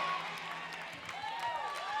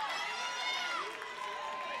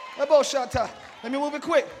 Let me move it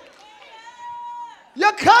quick.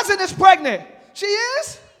 Your cousin is pregnant. She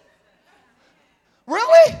is?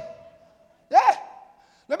 Really? Yeah.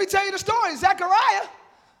 Let me tell you the story. Zechariah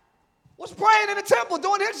was praying in the temple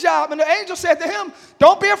doing his job, and the angel said to him,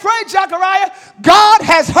 don't be afraid, Zechariah. God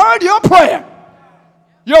has heard your prayer.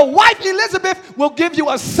 Your wife Elizabeth will give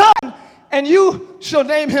you a son, and you shall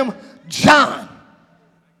name him John.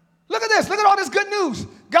 Look at this. Look at all this good news.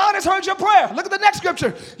 God has heard your prayer. Look at the next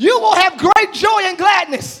scripture. You will have great joy and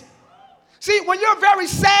gladness. See, when you're very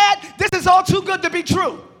sad, this is all too good to be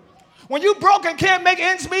true. When you're broke and can't make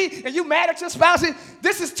ends meet and you mad at your spouse,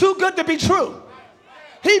 this is too good to be true.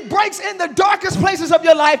 He breaks in the darkest places of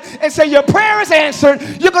your life and say your prayer is answered.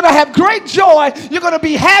 You're going to have great joy. You're going to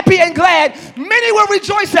be happy and glad. Many will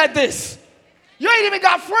rejoice at this. You ain't even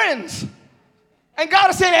got friends. And God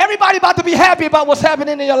is saying everybody about to be happy about what's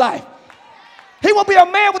happening in your life. He will be a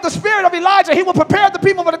man with the spirit of Elijah. He will prepare the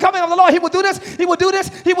people for the coming of the Lord. He will do this. He will do this.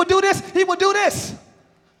 He will do this. He will do this.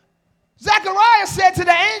 Zechariah said to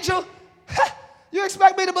the angel, you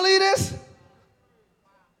expect me to believe this?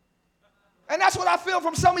 And that's what I feel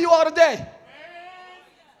from some of you all today.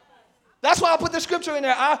 That's why I put the scripture in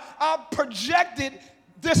there. I projected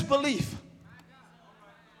disbelief.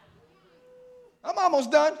 I'm almost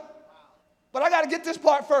done, but I got to get this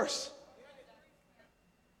part first.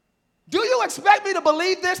 Do you expect me to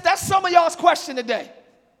believe this? That's some of y'all's question today.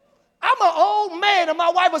 I'm an old man and my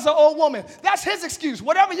wife is an old woman. That's his excuse.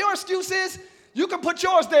 Whatever your excuse is, you can put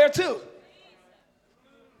yours there too.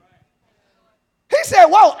 He said,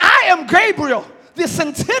 whoa, I am Gabriel, the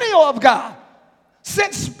centennial of God,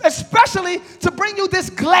 sent especially to bring you this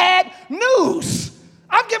glad news.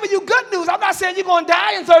 I'm giving you good news. I'm not saying you're going to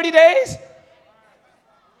die in 30 days.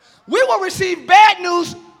 We will receive bad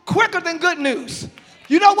news quicker than good news.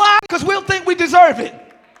 You know why? Because we'll think we deserve it.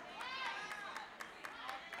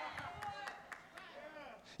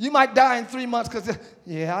 You might die in 3 months because,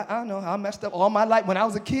 yeah, I know, I messed up all my life. When I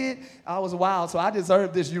was a kid, I was wild, so I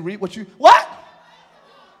deserve this. You reap what you, what?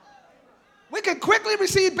 We can quickly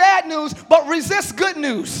receive bad news, but resist good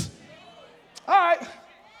news. All right.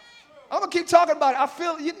 I'm going to keep talking about it. I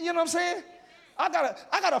feel, you know what I'm saying? I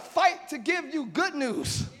gotta fight to give you good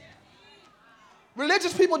news.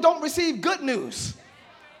 Religious people don't receive good news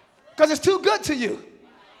because it's too good to you.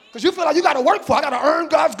 Because you feel like you got to work for it. I got to earn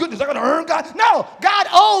God's goodness. I got to earn God. No, God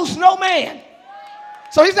owes no man.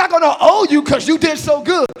 So he's not going to owe you because you did so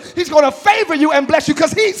good. He's going to favor you and bless you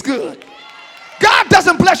because he's good. God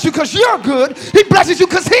doesn't bless you because you're good. He blesses you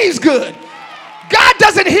because he's good. God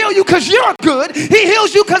doesn't heal you because you're good. He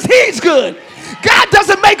heals you because he's good. God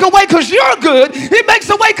doesn't make a way because you're good. He makes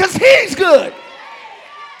a way because he's good.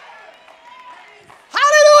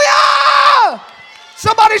 Hallelujah!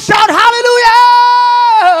 Somebody shout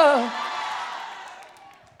hallelujah!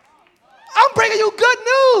 I'm bringing you good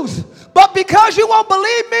news. But because you won't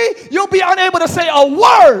believe me, you'll be unable to say a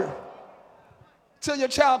word till your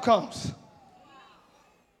child comes.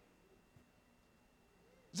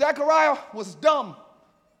 Zechariah was dumb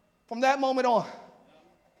from that moment on.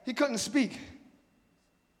 He couldn't speak.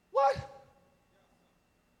 What?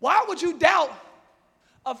 Why would you doubt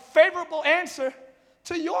a favorable answer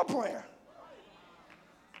to your prayer?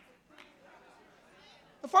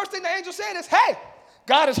 first thing the angel said is, hey,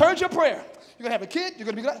 God has heard your prayer. You're going to have a kid. You're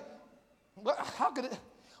going to be glad. How could it?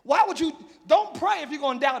 Why would you? Don't pray if you're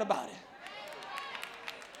going to doubt about it.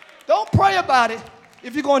 Don't pray about it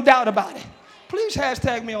if you're going to doubt about it. Please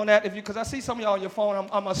hashtag me on that because I see some of y'all on your phone.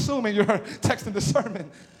 I'm assuming you're texting the sermon.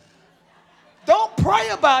 Don't pray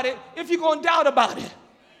about it if you're going to doubt about it.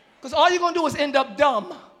 Because all you're going to do is end up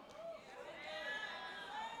dumb.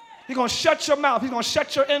 You're going to shut your mouth. You're going to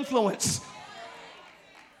shut your influence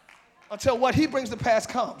until what he brings to pass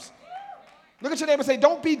comes. Look at your neighbor and say,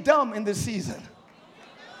 don't be dumb in this season.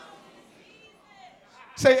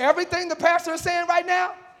 Say, everything the pastor is saying right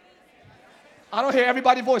now. I don't hear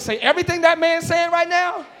everybody's voice. Say, everything that man's saying right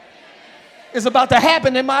now is about to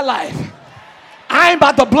happen in my life. I ain't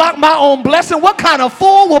about to block my own blessing. What kind of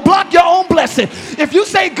fool will block your own blessing? If you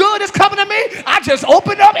say good is coming to me, I just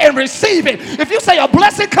open up and receive it. If you say a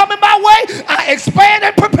blessing coming my way, I expand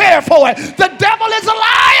and prepare for it. The devil is a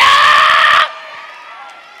liar.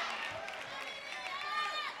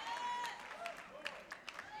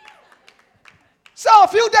 So a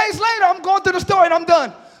few days later, I'm going through the story and I'm done.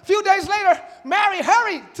 A few days later, Mary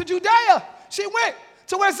hurried to Judea. She went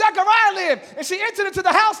to where Zechariah lived, and she entered into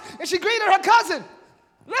the house, and she greeted her cousin.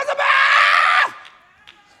 Elizabeth!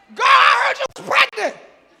 Girl, I heard you was pregnant.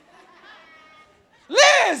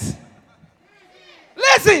 Lizzie.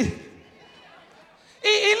 Lizzie.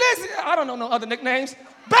 I don't know no other nicknames.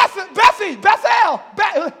 Bethel.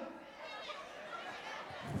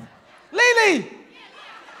 Lily.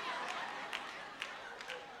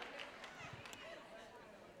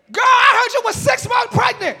 Girl, I heard you was 6 months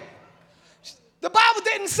pregnant. The Bible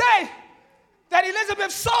didn't say that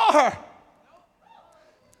Elizabeth saw her.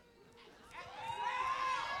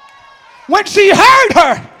 When she heard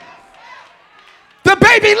her, the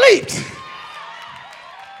baby leaped.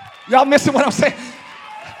 Y'all missing what I'm saying?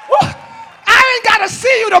 I ain't got to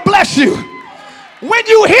see you to bless you. When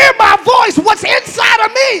you hear my voice, what's inside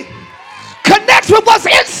of me connects with what's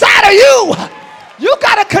inside of you. You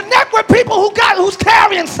got to connect with people who's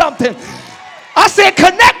carrying something. I said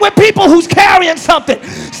connect with people who's carrying something.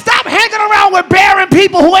 Stop hanging around with barren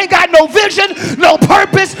people who ain't got no vision, no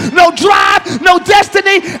purpose, no drive, no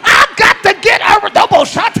destiny. I got to get around.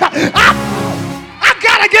 I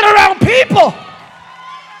got to get around people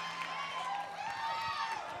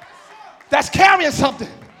that's carrying something.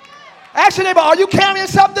 Ask your neighbor, are you carrying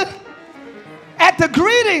something? At the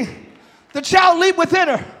greeting, the child leaped within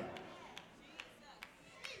her.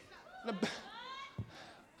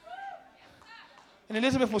 And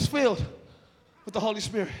Elizabeth was filled with the Holy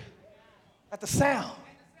Spirit at the sound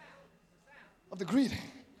of the greeting.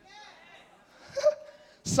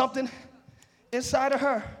 Something inside of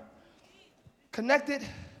her connected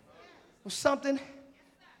with something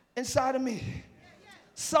inside of me.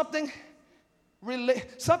 Something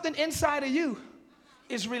inside of you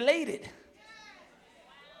is related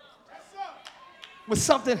with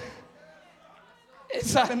something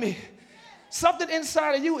inside of me. Something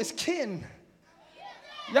inside of you is kin.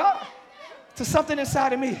 Y'all, to something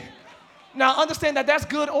inside of me. Now, understand that that's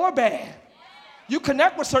good or bad. You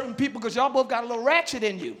connect with certain people because y'all both got a little ratchet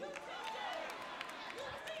in you.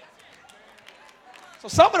 So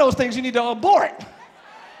some of those things you need to abort.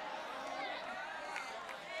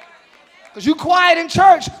 Because you quiet in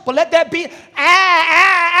church, but let that be,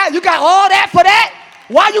 you got all that for that?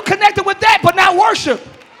 Why you connected with that but not worship?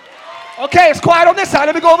 Okay, it's quiet on this side.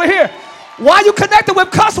 Let me go over here. Why you connected with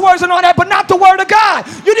cuss words and all that, but not the word of God?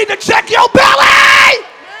 You need to check your belly.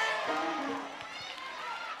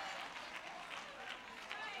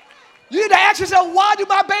 You need to ask yourself, why do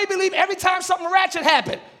my baby leave every time something ratchet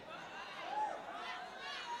happens?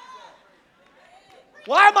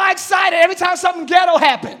 Why am I excited every time something ghetto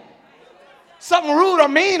happens? Something rude or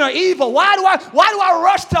mean or evil. Why do I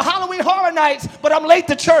rush to Halloween Horror Nights, but I'm late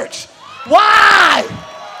to church? Why?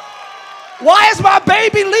 Why is my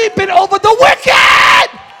baby leaping over the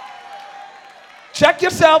wicked? Check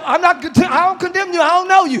yourself. I don't condemn you. I don't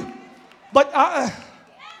know you. But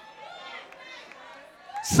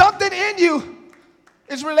something in you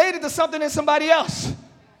is related to something in somebody else.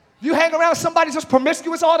 You hang around somebody just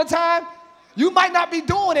promiscuous all the time, you might not be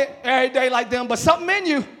doing it every day like them, but something in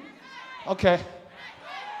you. Okay.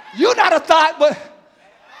 You're not a thought, but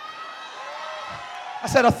I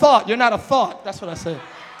said a thought. You're not a thought. That's what I said.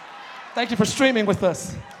 Thank you for streaming with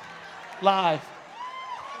us live.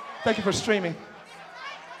 Thank you for streaming.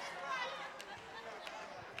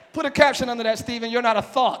 Put a caption under that, Stephen. You're not a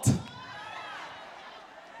thought.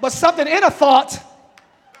 But something in a thought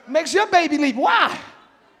makes your baby leap. Why?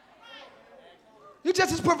 You're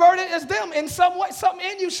just as perverted as them in some way. Something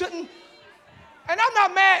in you shouldn't. And I'm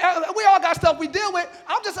not mad. We all got stuff we deal with.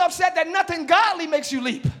 I'm just upset that nothing godly makes you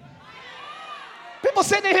leap. People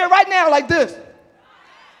sitting in here right now like this.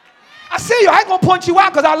 I see you. I ain't going to point you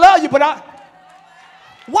out because I love you, but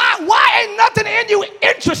why ain't nothing in you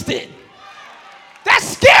interested? That's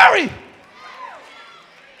scary.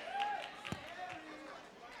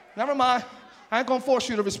 Never mind. I ain't going to force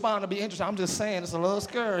you to respond to be interested. I'm just saying it's a little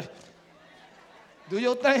scary. Do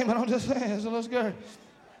your thing, but I'm just saying it's a little scary.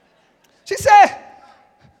 She said,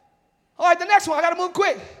 all right, the next one. I got to move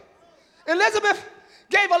quick. Elizabeth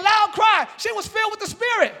gave a loud cry. She was filled with the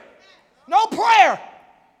Spirit. No prayer.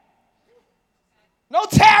 No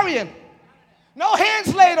tarrying. No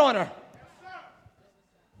hands laid on her.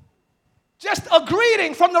 Just a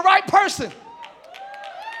greeting from the right person.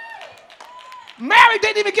 Mary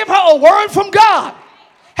didn't even give her a word from God.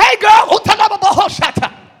 Hey, girl.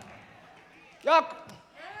 Y'all,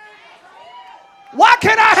 why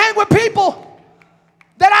can't I hang with people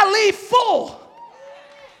that I leave full?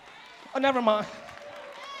 Oh, never mind.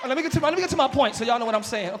 Oh, let me get to my point so y'all know what I'm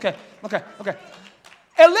saying. Okay.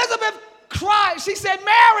 Elizabeth cried. She said,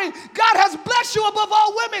 Mary, God has blessed you above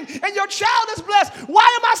all women, and your child is blessed.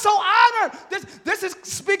 Why am I so honored? This is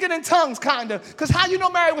speaking in tongues, kind of, because how you know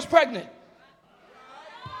Mary was pregnant?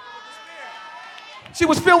 She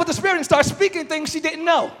was filled with the Spirit and started speaking things she didn't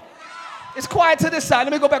know. It's quiet to this side.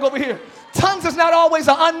 Let me go back over here. Tongues is not always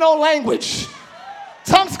an unknown language.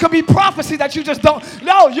 Tongues could be prophecy that you just don't.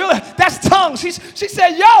 No, that's tongues. She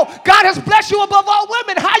said, yo, God has blessed you above all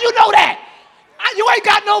women. How you know that? You ain't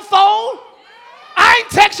got no phone. I ain't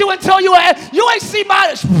text you and tell you ain't see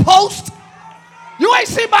my post. You ain't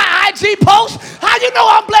see my IG post. How you know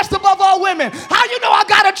I'm blessed above all women? How you know I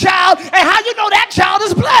got a child, and how you know that child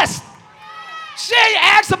is blessed? She ain't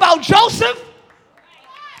asked about Joseph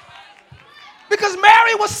because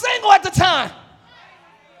Mary was single at the time.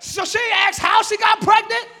 So she ain't asked how she got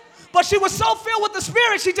pregnant, but she was so filled with the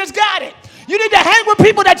Spirit, she just got it. You need to hang with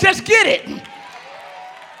people that just get it.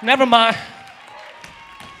 Never mind.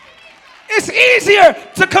 It's easier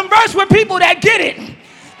to converse with people that get it.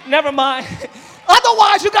 Never mind.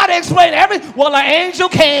 Otherwise, you got to explain everything. Well, an angel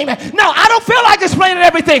came. No, I don't feel like explaining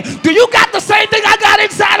everything. Do you got the same thing I got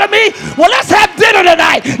inside of me? Well, let's have dinner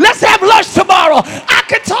tonight. Let's have lunch tomorrow. I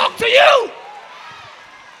can talk to you.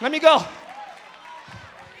 Let me go.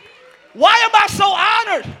 Why am I so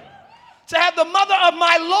honored to have the mother of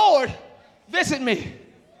my Lord visit me?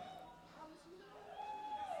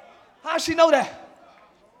 How does she know that?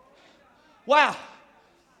 Wow.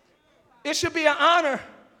 It should be an honor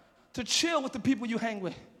to chill with the people you hang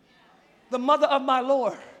with. The mother of my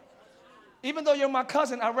Lord. Even though you're my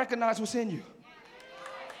cousin, I recognize what's in you.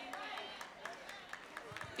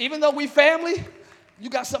 Even though we family, you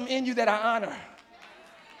got something in you that I honor.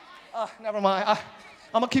 Never mind.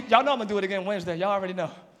 I'm going to keep, y'all know I'm going to do it again Wednesday. Y'all already know.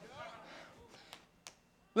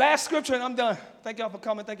 Last scripture and I'm done. Thank y'all for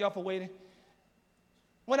coming. Thank y'all for waiting.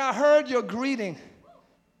 When I heard your greeting,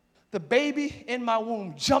 the baby in my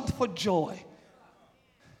womb jumped for joy.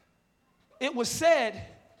 It was said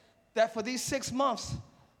that for these 6 months,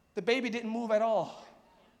 the baby didn't move at all.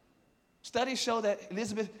 Studies show that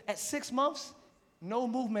Elizabeth, at 6 months, no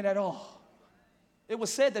movement at all. It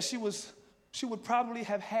was said that she would probably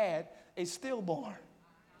have had a stillborn.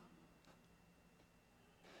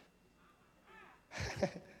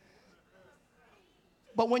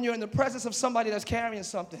 But when you're in the presence of somebody that's carrying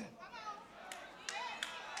something,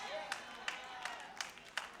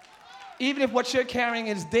 even if what you're carrying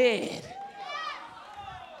is dead,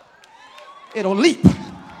 it'll leap.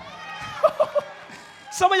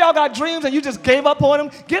 Some of y'all got dreams and you just gave up on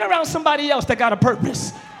them. Get around somebody else that got a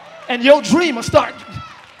purpose, and your dream will start.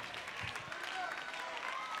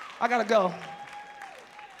 I gotta go.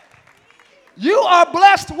 You are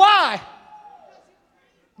blessed. Why?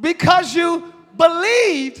 Because you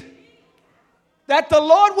believed that the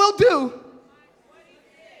Lord will do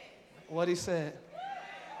what he said.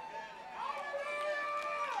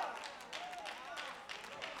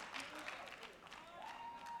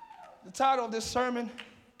 The title of this sermon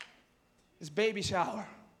is Baby Shower.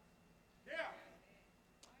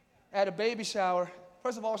 At a baby shower,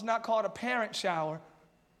 first of all, it's not called a parent shower.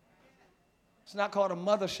 It's not called a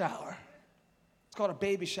mother shower. It's called a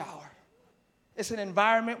baby shower. It's an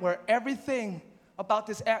environment where everything about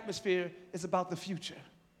this atmosphere is about the future.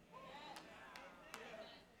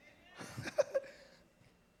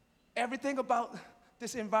 Everything about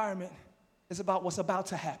this environment is about what's about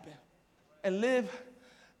to happen. And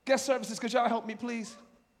guest services, could y'all help me, please?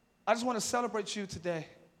 I just want to celebrate you today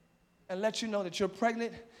and let you know that you're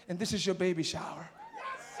pregnant and this is your baby shower.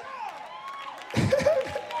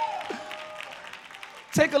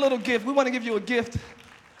 Take a little gift. We want to give you a gift.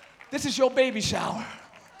 This is your baby shower.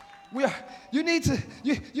 You need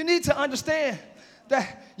to understand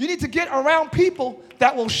that you need to get around people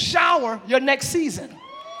that will shower your next season.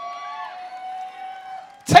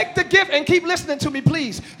 Take the gift and keep listening to me,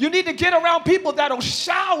 please. You need to get around people that'll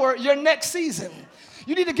shower your next season.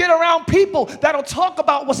 You need to get around people that'll talk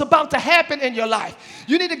about what's about to happen in your life.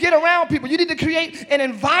 You need to get around people. You need to create an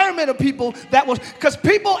environment of people that will, because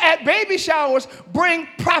people at baby showers bring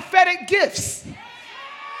prophetic gifts.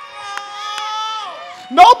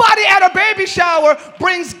 Nobody at a baby shower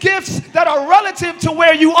brings gifts that are relative to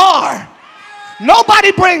where you are.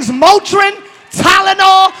 Nobody brings Motrin,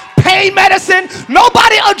 Tylenol, pain medicine.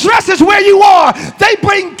 Nobody addresses where you are. They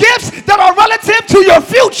bring gifts that are relative to your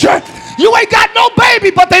future. You ain't got no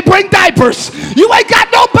baby, but they bring diapers. You ain't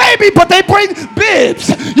got no baby, but they bring bibs.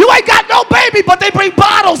 You ain't got no baby, but they bring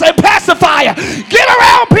bottles and pacifier. Get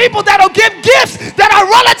around people that'll give gifts that are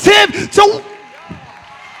relative to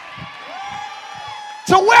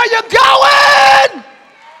where you're going.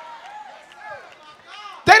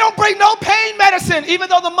 They don't bring no pain medicine, even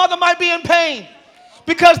though the mother might be in pain,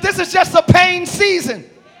 because this is just a pain season.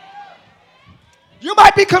 You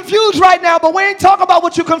might be confused right now, but we ain't talking about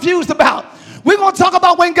what you're confused about. We're going to talk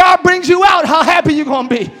about when God brings you out, how happy you're going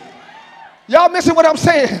to be. Y'all missing what I'm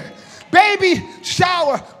saying? Baby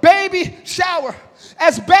shower, baby shower.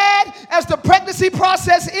 As bad as the pregnancy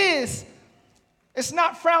process is, it's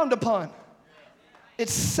not frowned upon.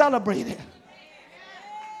 It's celebrated.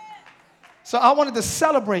 So I wanted to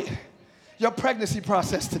celebrate your pregnancy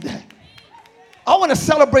process today. I want to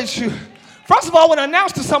celebrate you. First of all, I want to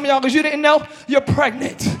announce to some of y'all, because you didn't know, you're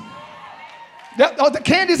pregnant. The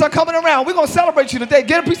candies are coming around. We're going to celebrate you today.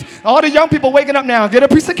 Get a piece. All the young people waking up now. Get a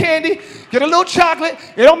piece of candy. Get a little chocolate.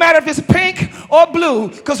 It don't matter if it's pink or blue,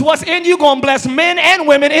 because what's in you going to bless men and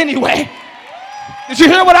women anyway. Did you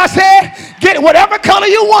hear what I said? Get whatever color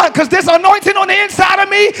you want, because this anointing on the inside of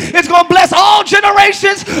me is going to bless all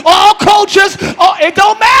generations, all cultures. It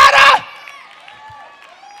don't matter.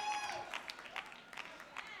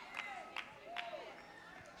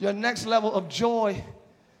 Your next level of joy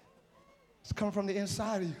is coming from the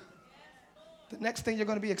inside of you. The next thing you're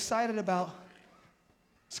going to be excited about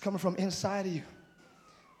is coming from inside of you.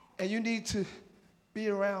 And you need to be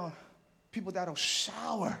around people that'll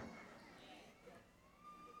shower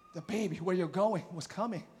the baby, where you're going, what's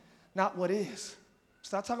coming, not what is.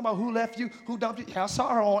 Stop talking about who left you, who dumped you. I saw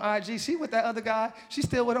her on IG. She with that other guy. She's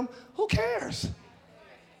still with him. Who cares?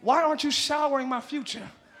 Why aren't you showering my future?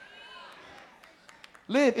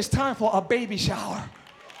 Liv, it's time for a baby shower.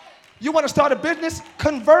 You want to start a business?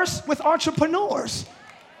 Converse with entrepreneurs.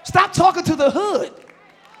 Stop talking to the hood.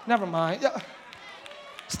 Never mind.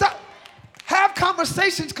 Stop. Have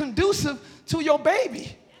conversations conducive to your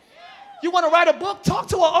baby. You want to write a book? Talk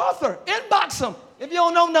to an author. Inbox them if you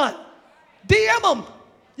don't know none. DM them.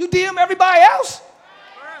 You DM everybody else?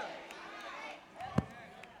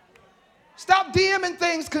 Stop DMing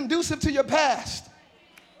things conducive to your past.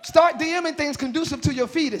 Start DMing things conducive to your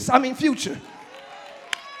future.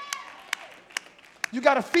 You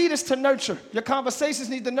got a fetus to nurture. Your conversations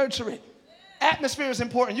need to nurture it. Atmosphere is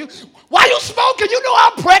important. Why you smoking? You know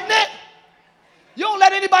I'm pregnant. You don't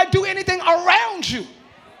let anybody do anything around you.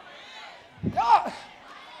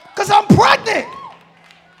 Because I'm pregnant.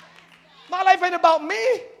 My life ain't about me.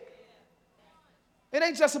 It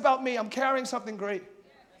ain't just about me. I'm carrying something great.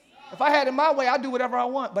 If I had it my way, I'd do whatever I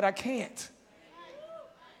want, but I can't.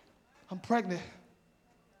 I'm pregnant.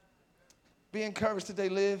 Be encouraged today,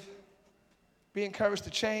 Liv. Be encouraged to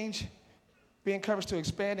change. Be encouraged to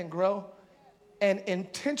expand and grow. And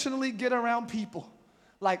intentionally get around people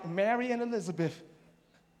like Mary and Elizabeth.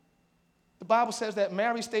 The Bible says that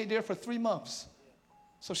Mary stayed there for 3 months.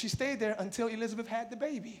 So she stayed there until Elizabeth had the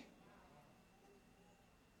baby.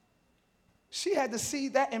 She had to see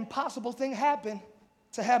that impossible thing happen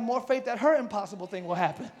to have more faith that her impossible thing will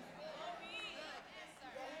happen.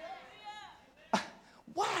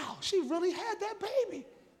 Wow, she really had that baby.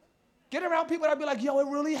 Get around people that be like, yo, it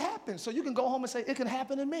really happened. So you can go home and say, it can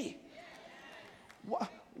happen to me.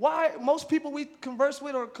 Why most people we converse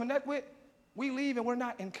with or connect with, we leave and we're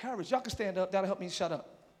not encouraged. Y'all can stand up. That'll help me shut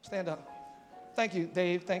up. Stand up. Thank you,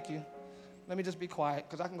 Dave. Thank you. Let me just be quiet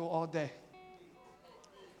because I can go all day.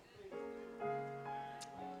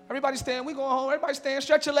 Everybody stand. We going home. Everybody stand.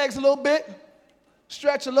 Stretch your legs a little bit.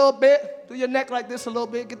 Stretch a little bit. Do your neck like this a little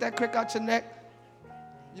bit. Get that crick out your neck.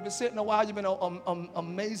 You've been sitting a while. You've been an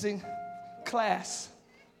amazing class.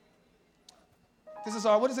 This is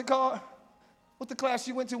our, what is it called? What's the class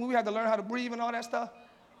you went to when we had to learn how to breathe and all that stuff?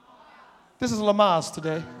 This is Lamaze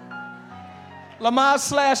today.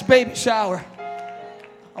 Lamaze / baby shower.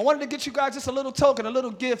 I wanted to get you guys just a little token, a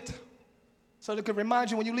little gift, so that it could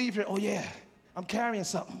remind you when you leave here, oh yeah, I'm carrying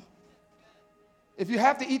something. If you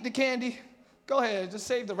have to eat the candy, go ahead, just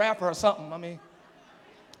save the wrapper or something. I mean,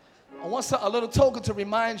 I want a little token to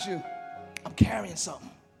remind you, I'm carrying something.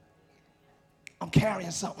 I'm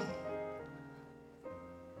carrying something.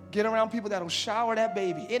 Get around people that'll shower that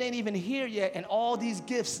baby. It ain't even here yet, and all these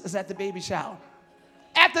gifts is at the baby shower.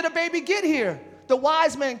 After the baby get here, the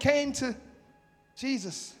wise men came to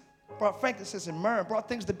Jesus, brought frankincense and myrrh, brought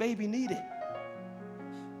things the baby needed.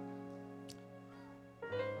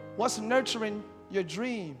 What's nurturing your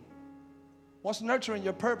dream? What's nurturing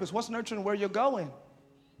your purpose? What's nurturing where you're going?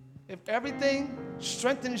 If everything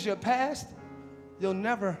strengthens your past, you'll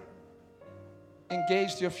never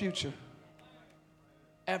engage your future.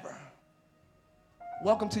 Ever.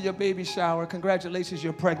 Welcome to your baby shower. Congratulations,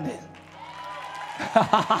 you're pregnant.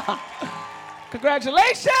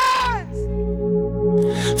 Congratulations!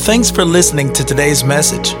 Thanks for listening to today's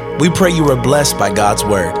message. We pray you were blessed by God's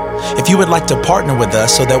word. If you would like to partner with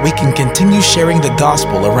us so that we can continue sharing the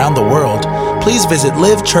gospel around the world, please visit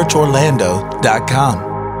livechurchorlando.com.